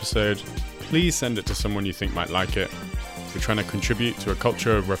enjoyed the episode, please send it to someone you think might like it. We're trying to contribute to a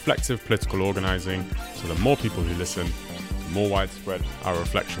culture of reflective political organising, so the more people who listen, the more widespread our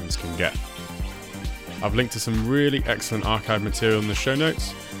reflections can get. I've linked to some really excellent archive material in the show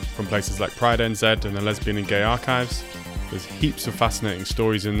notes from places like Pride NZ and the Lesbian and Gay Archives. There's heaps of fascinating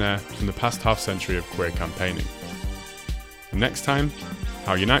stories in there from the past half century of queer campaigning. And next time,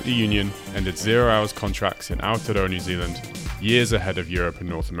 how Unite the Union ended 0 hours contracts in Aotearoa, New Zealand, years ahead of Europe and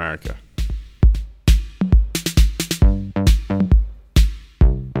North America.